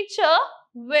temperature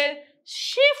will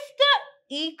shift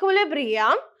the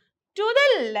equilibrium to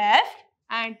the left,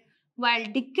 and while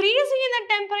decreasing in the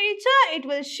temperature, it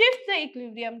will shift the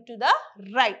equilibrium to the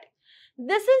right.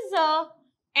 This is the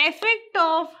effect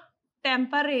of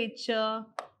temperature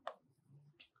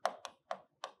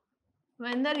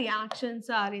when the reactions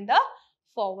are in the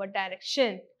forward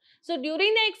direction. So,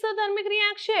 during the exothermic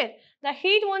reaction, the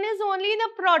heat one is only the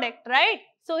product, right?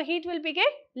 So, heat will be get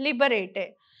liberated.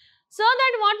 So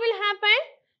that what will happen?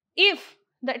 If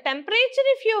the temperature,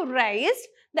 if you raise,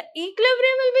 the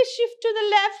equilibrium will be shift to the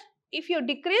left. If you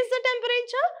decrease the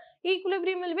temperature,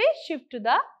 equilibrium will be shift to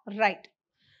the right.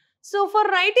 So, for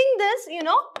writing this,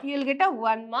 you will get a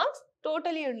 1 marks.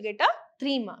 Totally, you will get a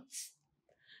 3 marks.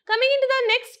 Coming into the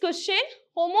next question,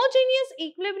 homogeneous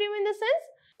equilibrium in the sense,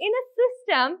 in a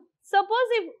system, suppose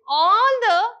if all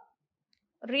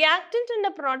the reactant and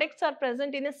the products are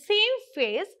present in the same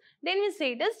phase, then we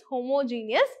say it is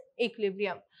homogeneous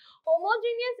equilibrium.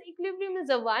 Homogeneous equilibrium is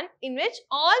the one in which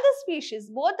all the species,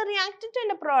 both the reactant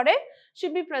and the product,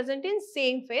 should be present in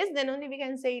same phase. Then only we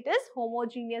can say it is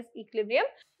homogeneous equilibrium.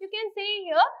 You can say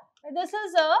here, this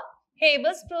is a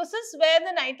Haber's process where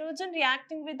the nitrogen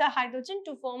reacting with the hydrogen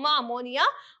to form ammonia.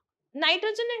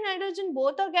 Nitrogen and hydrogen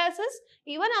both are gases.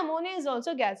 Even ammonia is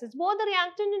also gases. Both the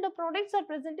reactant and the products are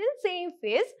present in same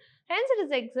phase. Hence, it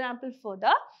is an example for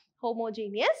the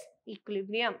homogeneous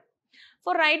equilibrium.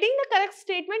 For writing the correct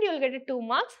statement, you will get a 2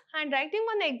 marks, and writing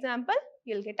one example,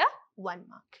 you will get a 1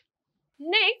 mark.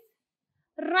 Next,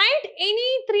 write any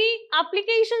 3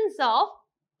 applications of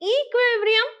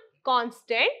equilibrium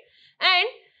constant, and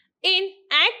in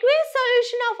aqueous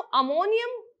solution of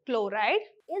ammonium chloride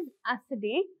is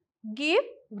acidic, give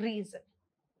reason.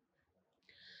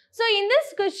 So, in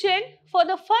this question, for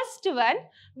the first one,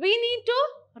 we need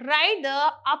to write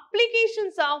the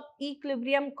applications of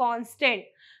equilibrium constant.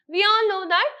 We all know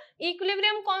that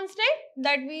equilibrium constant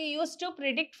that we used to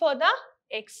predict for the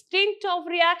extent of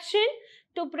reaction,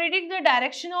 to predict the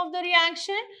direction of the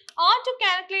reaction, or to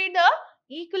calculate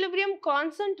the equilibrium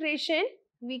concentration,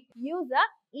 we use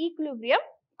the equilibrium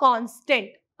constant.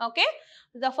 Okay.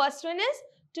 The first one is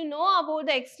to know about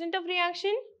the extent of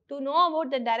reaction, to know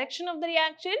about the direction of the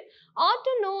reaction, or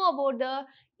to know about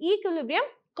the equilibrium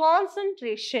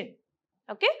concentration.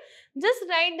 Okay. Just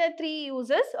write the 3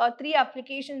 uses or 3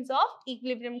 applications of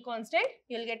equilibrium constant.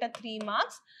 You will get a 3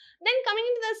 marks. Then coming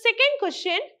into the second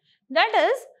question, that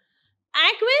is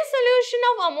aqueous solution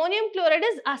of ammonium chloride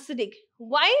is acidic.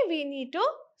 Why? We need to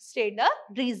state the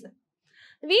reason.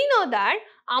 We know that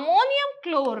ammonium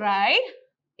chloride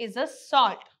is a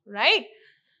salt, right?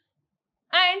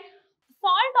 And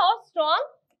salt of strong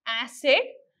acid,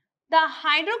 the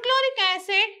hydrochloric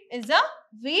acid is a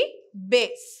weak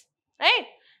base, right?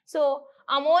 So,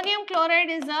 ammonium chloride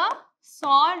is a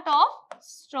salt of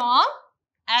strong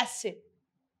acid.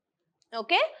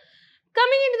 Okay.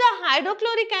 Coming into the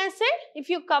hydrochloric acid, if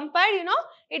you compare,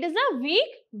 it is a weak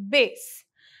base.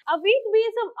 A weak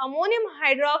base of ammonium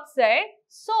hydroxide.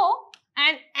 So,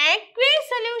 an aqueous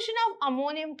solution of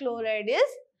ammonium chloride is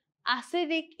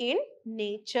acidic in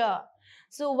nature.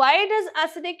 So, why it is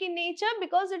acidic in nature?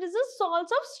 Because it is a salt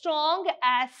of strong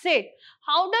acid.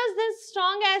 How does this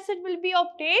strong acid will be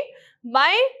obtained?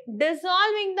 By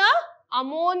dissolving the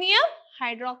ammonium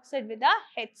hydroxide with the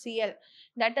HCl.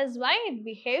 That is why it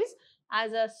behaves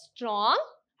as a strong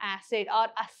acid or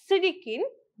acidic in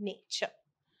nature.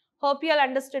 Hope you all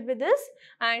understood with this,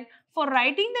 and for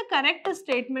writing the correct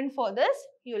statement for this,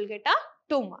 you will get a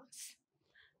 2 marks.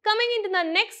 Coming into the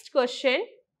next question,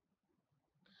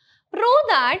 prove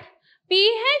that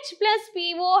pH plus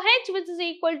POH which is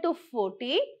equal to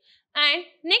 40, and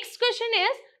next question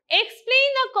is explain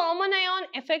the common ion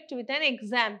effect with an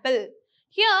example.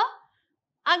 Here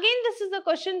again this is the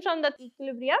question from the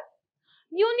equilibrium.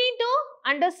 You need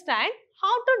to understand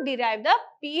how to derive the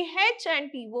pH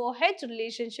and POH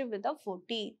relationship with the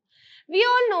 40. We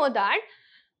all know that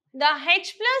the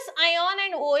H plus ion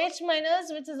and OH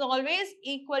minus, which is always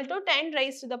equal to 10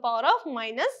 raised to the power of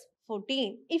minus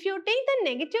 14. If you take the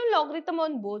negative logarithm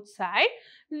on both sides,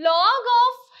 log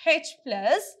of H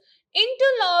plus into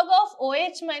log of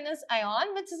OH minus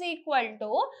ion, which is equal to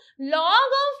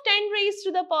log of 10 raised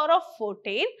to the power of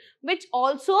 14, which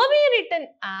also be written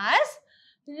as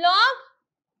log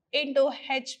into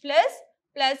H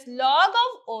plus log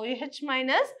of OH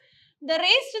minus, the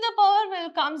raised to the power will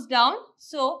comes down.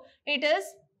 So it is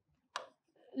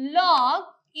log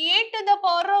a to the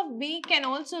power of b can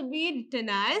also be written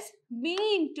as b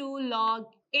into log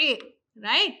a,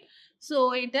 right?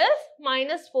 So it is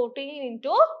minus 14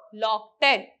 into log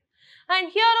 10.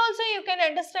 And here also you can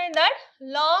understand that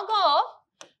log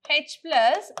of h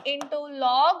plus into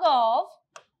log of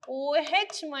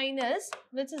OH minus,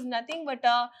 which is nothing but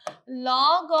a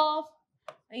log of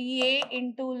A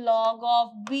into log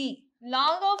of B.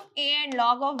 Log of A and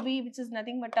log of B, which is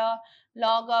nothing but a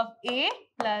log of A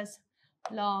plus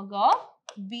log of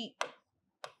B.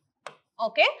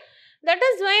 Okay. That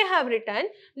is why I have written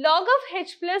log of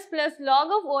H plus log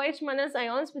of OH minus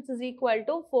ions, which is equal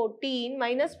to 14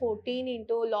 minus 14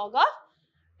 into log of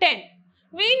 10.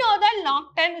 We know that log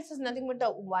 10, which is nothing but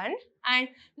a 1, and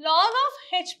log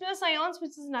of H plus ions,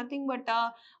 which is nothing but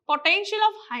a potential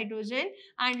of hydrogen,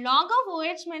 and log of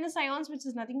OH minus ions, which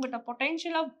is nothing but a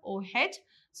potential of OH.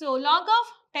 So log of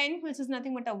 10, which is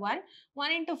nothing but a 1,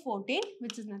 1 into 14,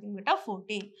 which is nothing but a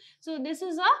 14. So this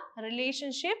is a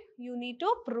relationship. You need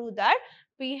to prove that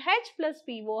pH plus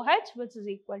POH, which is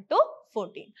equal to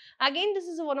 14. Again, this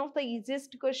is one of the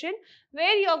easiest question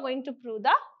where you are going to prove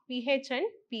the pH and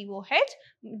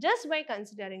POH just by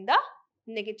considering the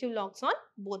negative logs on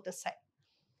both the sides.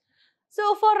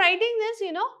 So for writing this,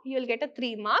 you will get a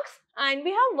 3 marks, and we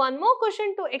have one more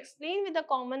question to explain with the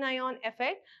common ion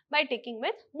effect by taking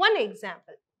with one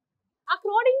example.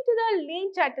 According to the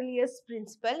Lane-Chatelier's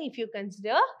principle, if you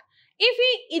consider, if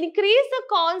we increase the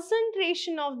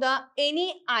concentration of the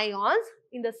any ions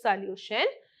in the solution,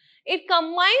 it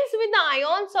combines with the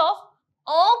ions of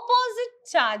opposite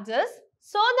charges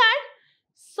so that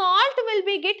salt will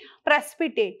be get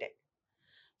precipitated.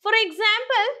 For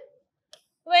example,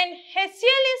 when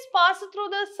HCl is passed through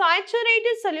the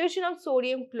saturated solution of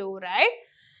sodium chloride,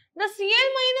 the Cl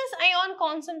minus ion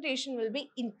concentration will be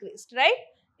increased, right?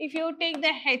 If you take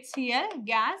the HCl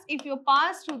gas, if you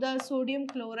pass through the sodium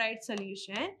chloride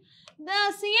solution,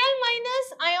 the Cl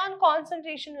minus ion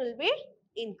concentration will be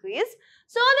increased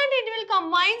so that it will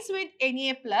combines with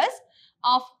Na plus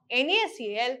of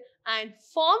NaCl and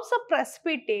forms a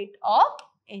precipitate of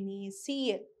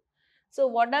NaCl. So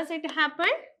what does it happen?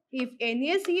 If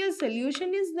NaCl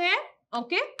solution is there,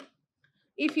 okay,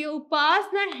 if you pass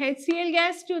the HCl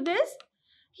gas to this,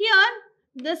 here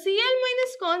the Cl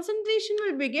minus concentration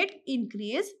will be get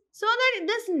increased so that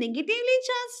this negatively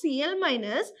charged Cl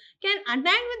minus can attack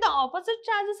with the opposite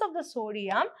charges of the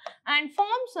sodium and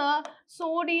forms a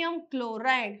sodium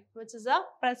chloride, which is a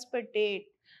precipitate.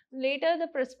 Later the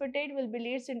precipitate will be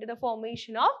leads into the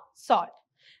formation of salt.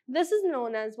 This is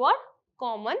known as what?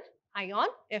 Common ion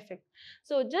effect.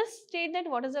 So just state that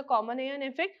what is a common ion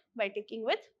effect by taking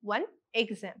with one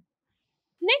example.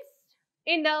 Next,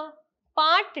 in the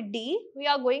part D, we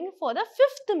are going for the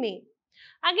fifth main.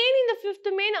 Again, in the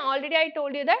fifth main, already I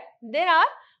told you that there are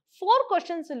 4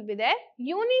 questions will be there.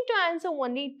 You need to answer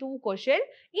only 2 questions.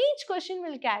 Each question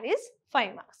will carry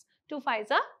 5 marks. 2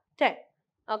 5s are 10.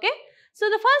 Okay. So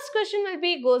the first question will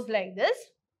be goes like this.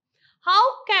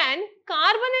 How can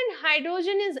carbon and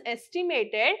hydrogen is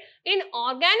estimated in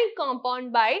organic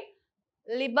compound by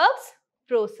Lebesgue's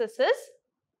processes?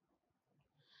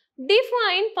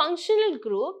 Define functional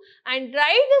group and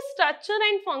write the structure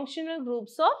and functional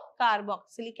groups of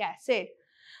carboxylic acid.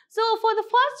 So for the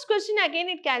first question, again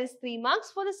it carries 3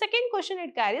 marks. For the second question,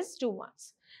 it carries 2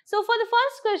 marks. So for the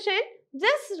first question,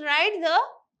 just write the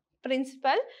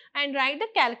principle and write the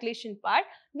calculation part.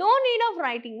 No need of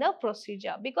writing the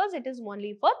procedure because it is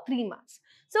only for 3 marks.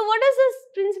 So what does this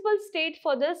principle state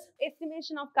for this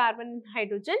estimation of carbon and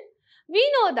hydrogen?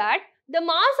 We know that the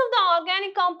mass of the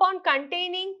organic compound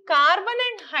containing carbon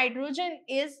and hydrogen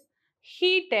is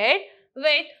heated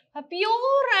with a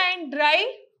pure and dry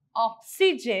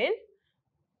oxygen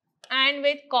and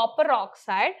with copper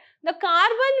oxide. The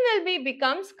carbon will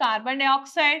becomes carbon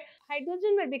dioxide,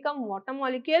 hydrogen will become water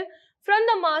molecule. From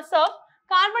the mass of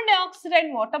carbon dioxide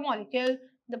and water molecule,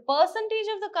 the percentage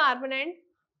of the carbon and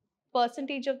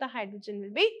percentage of the hydrogen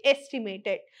will be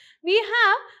estimated. We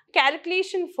have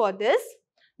calculation for this,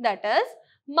 that is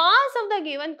mass of the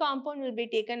given compound will be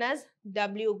taken as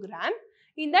W gram.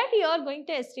 In that you are going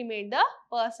to estimate the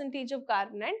percentage of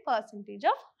carbon and percentage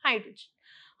of hydrogen.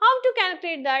 How to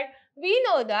calculate that? We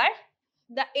know that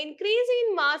the increase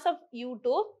in mass of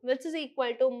U2, which is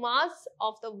equal to mass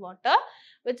of the water,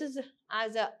 which is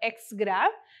as a X gram,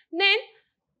 then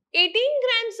 18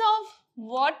 grams of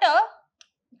water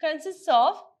consists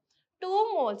of 2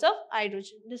 moles of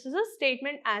hydrogen. This is a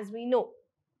statement as we know.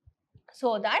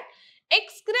 So that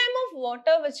X gram of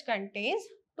water which contains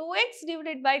 2x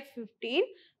divided by 15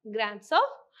 grams of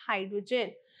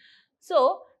hydrogen.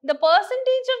 So, the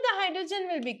percentage of the hydrogen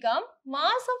will become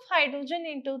mass of hydrogen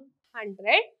into 100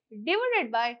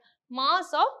 divided by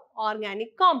mass of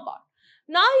organic compound.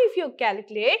 Now, if you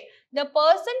calculate, the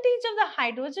percentage of the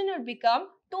hydrogen will become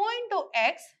 2 into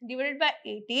x divided by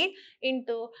 18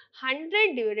 into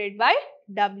 100 divided by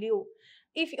W.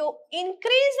 If you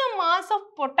increase the mass of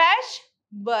potash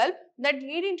bulb, that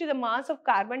lead into the mass of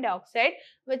carbon dioxide,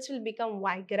 which will become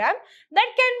y gram,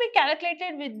 that can be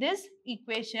calculated with this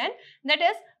equation, that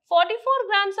is 44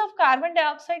 grams of carbon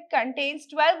dioxide contains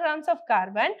 12 grams of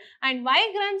carbon and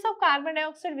y grams of carbon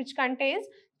dioxide which contains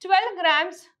 12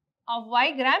 grams of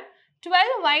y gram,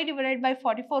 12y divided by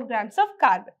 44 grams of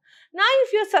carbon. Now,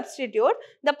 if you substitute,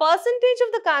 the percentage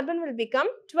of the carbon will become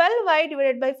 12y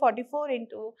divided by 44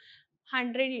 into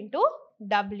 100 into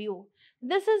W.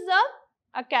 This is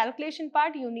a calculation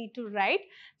part you need to write.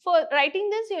 For writing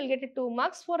this, you will get a 2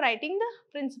 marks. For writing the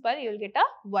principle, you will get a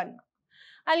 1 mark.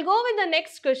 I'll go with the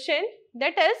next question,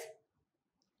 that is,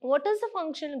 what is the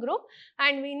functional group?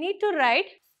 And we need to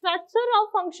write structure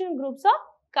of functional groups of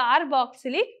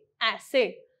carboxylic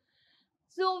acid.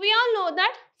 So, we all know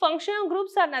that functional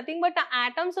groups are nothing but the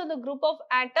atoms or the group of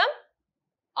atom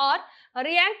or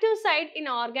reactive site in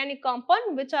organic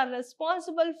compound which are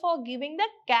responsible for giving the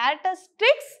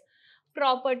characteristics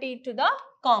property to the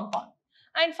compound.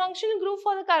 And functional group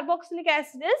for the carboxylic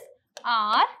acid is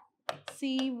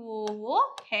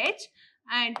RCOOH,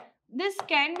 and this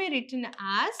can be written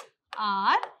as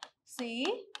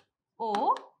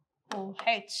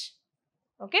RCOOH.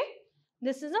 Okay,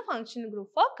 this is a functional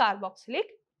group for carboxylic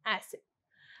acid.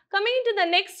 Coming to the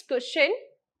next question,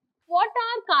 what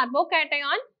are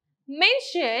carbocation?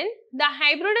 Mention the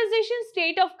hybridization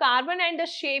state of carbon and the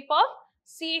shape of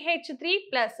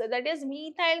CH3+, that is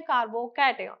methyl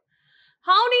carbocation.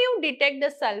 How do you detect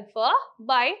the sulfur?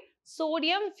 By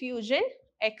sodium fusion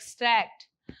extract.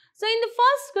 So, in the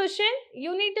first question,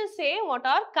 you need to say what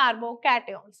are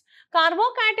carbocations.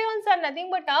 Carbocations are nothing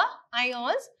but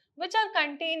ions which are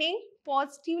containing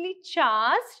positively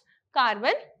charged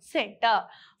carbon center.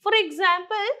 For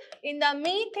example, in the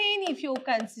methane, if you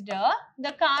consider,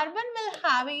 the carbon will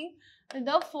having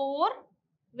the 4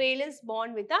 valence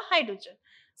bond with a hydrogen.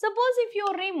 Suppose if you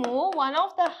remove one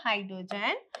of the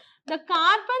hydrogen, the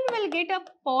carbon will get a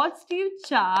positive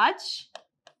charge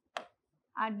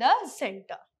at the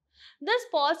center. Thus,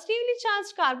 positively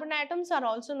charged carbon atoms are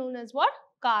also known as what?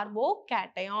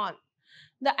 Carbocation.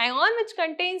 The ion which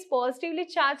contains positively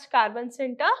charged carbon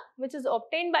center, which is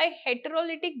obtained by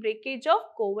heterolytic breakage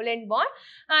of covalent bond,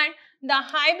 and the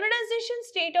hybridization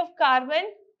state of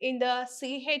carbon in the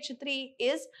CH3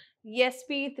 is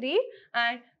sp3,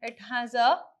 and it has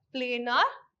a planar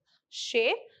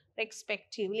shape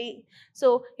respectively.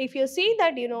 So, if you see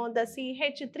that the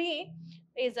CH3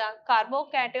 is a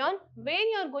carbocation where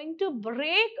you are going to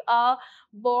break a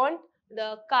bond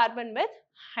the carbon with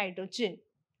hydrogen.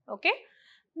 Okay.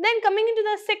 Then coming into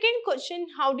the second question,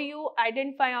 how do you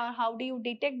identify or how do you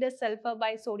detect the sulfur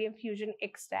by sodium fusion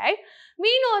extract?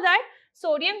 We know that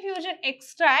sodium fusion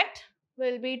extract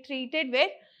will be treated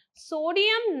with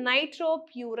sodium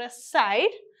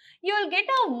nitropuracide. You will get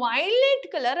a violet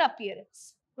color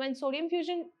appearance. When sodium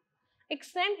fusion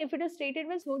extract, if it is treated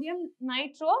with sodium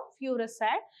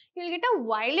nitropuracide, you will get a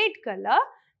violet color.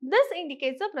 This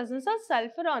indicates the presence of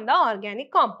sulfur on the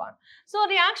organic compound. So,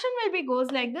 reaction will be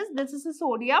goes like this. This is a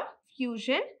sodium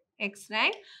fusion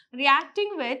extract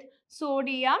reacting with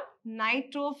sodium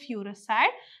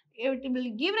nitropuracide. It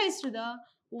will give rise to the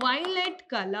violet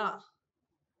color.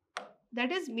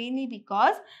 That is mainly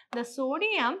because the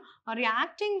sodium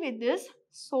reacting with this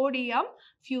sodium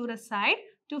furacide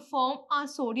to form a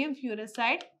sodium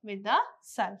furacide with the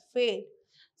sulfate.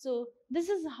 So, this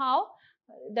is how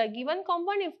the given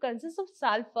compound, if consists of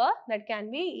sulfur, that can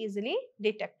be easily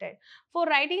detected. For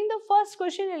writing the first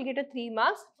question, you will get a 3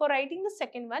 marks. For writing the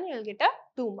second one, you will get a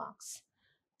 2 marks.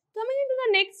 Coming into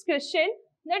the next question,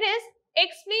 that is,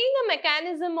 explain the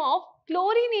mechanism of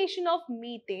chlorination of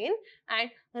methane and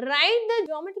write the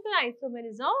geometrical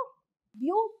isomerism of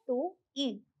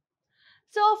Bu2E.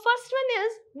 So, first one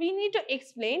is, we need to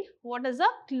explain what is a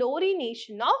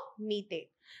chlorination of methane.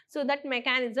 So, that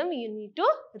mechanism you need to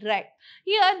write.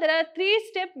 Here, there are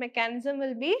 3-step mechanism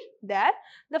will be there.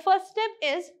 The first step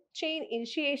is chain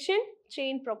initiation,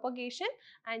 chain propagation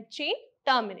and chain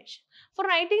termination. For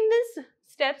writing these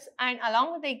steps and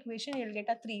along with the equation, you will get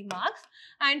a 3 marks.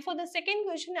 And for the second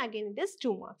question, again it is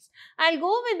 2 marks. I will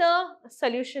go with the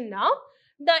solution now.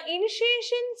 The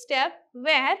initiation step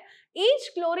where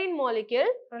each chlorine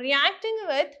molecule reacting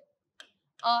with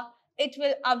it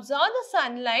will absorb the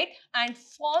sunlight and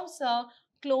forms a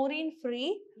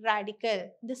chlorine-free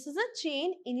radical. This is a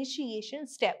chain initiation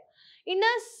step. In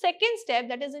the second step,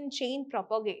 that is in chain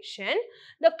propagation,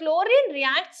 the chlorine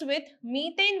reacts with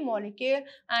methane molecule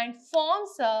and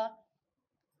forms a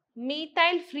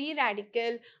methyl free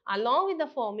radical along with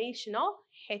the formation of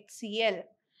HCl.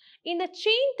 In the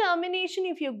chain termination,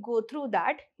 if you go through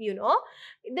that,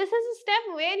 this is a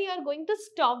step where you are going to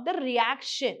stop the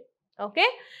reaction. Okay,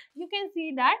 you can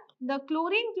see that the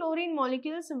chlorine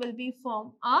molecules will be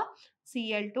form a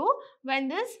Cl2. When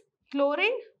this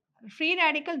chlorine free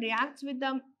radical reacts with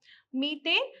the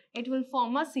methane, it will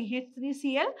form a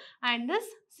CH3Cl, and this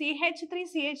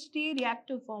CH3CH3 react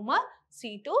to form a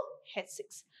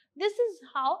C2H6. This is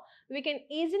how we can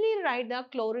easily write the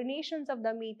chlorinations of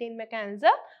the methane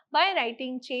mechanism by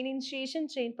writing chain initiation,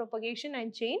 chain propagation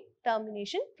and chain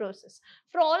termination process.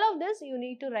 For all of this, you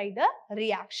need to write the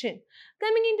reaction.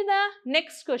 Coming into the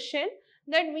next question,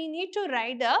 that we need to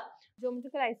write the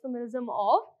geometrical isomerism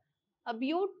of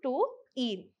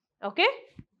butene. Okay,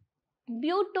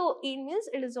 butene means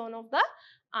it is one of the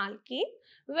alkene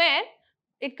where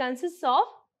it consists of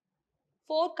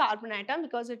 4 carbon atom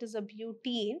because it is a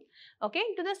butene. Okay,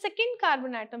 to the second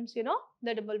carbon atoms,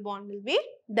 the double bond will be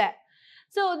there.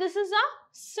 So this is a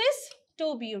cis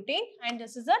 2-butene and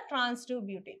this is a trans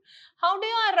 2-butene. How do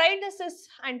you write the cis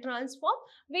and trans form?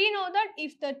 We know that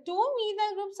if the 2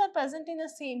 methyl groups are present in the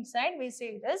same side, we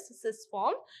say it is cis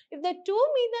form. If the 2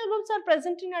 methyl groups are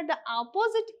present at the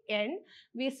opposite end,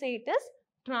 we say it is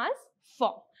trans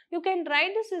form. You can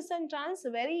write the cis and trans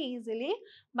very easily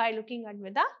by looking at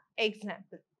with the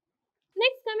example.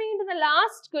 Next, coming into the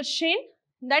last question,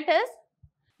 that is,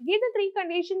 give the 3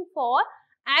 conditions for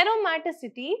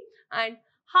aromaticity and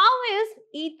how is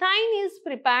ethyne is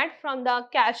prepared from the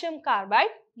calcium carbide.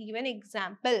 Give an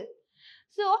example.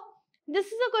 So, this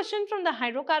is a question from the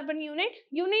hydrocarbon unit.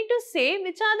 You need to say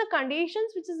which are the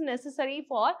conditions which is necessary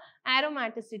for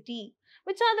aromaticity.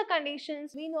 Which are the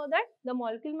conditions? We know that the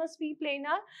molecule must be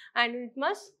planar and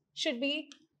it should be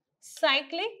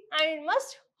cyclic and it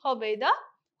must obey the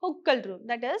Huckel rule,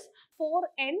 that is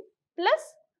 4n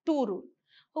plus 2 rule.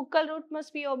 Huckel rule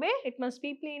must be obeyed, it must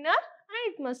be planar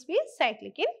and it must be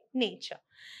cyclic in nature.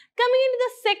 Coming into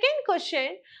the second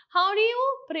question, how do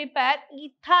you prepare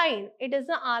ethyne? It is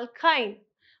an alkyne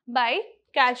by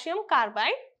calcium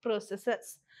carbide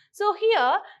processes. So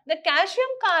here the calcium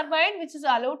carbide which is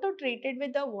allowed to treat it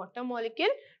with the water molecule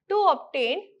to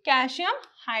obtain calcium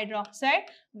hydroxide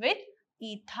with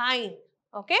ethyne.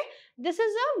 Okay, this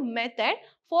is a method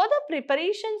for the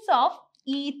preparations of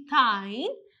ethyne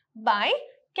by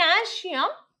calcium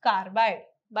carbide.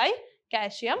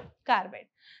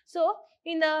 So,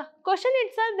 in the question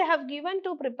itself, they have given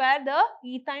to prepare the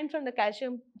ethyne from the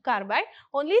calcium carbide.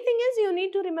 Only thing is you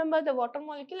need to remember the water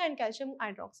molecule and calcium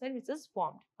hydroxide which is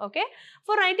formed. Okay.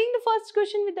 For writing the first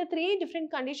question with the 3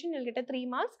 different conditions, you will get a 3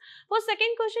 marks. For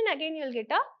second question, again you will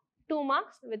get a 2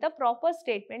 marks with a proper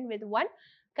statement with 1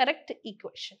 correct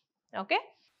equation. Okay.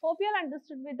 Hope you have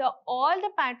understood with all the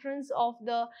patterns of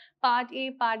the part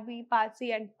A, part B, part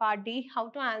C and part D, how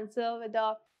to answer with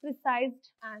a precise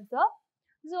answer.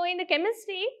 So, in the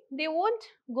chemistry, they won't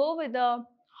go with the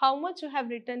how much you have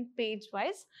written page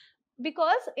wise,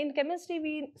 because in chemistry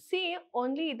we see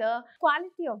only the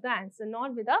quality of the answer,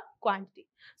 not with the quantity.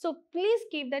 So, please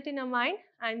keep that in your mind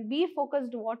and be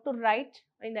focused what to write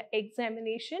in the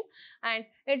examination, and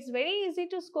it's very easy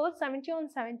to score 70 on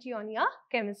 70 on your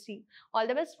chemistry. All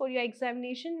the best for your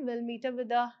examination. We'll meet up with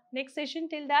the next session.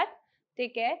 Till that,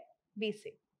 take care, be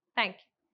safe. Thank you.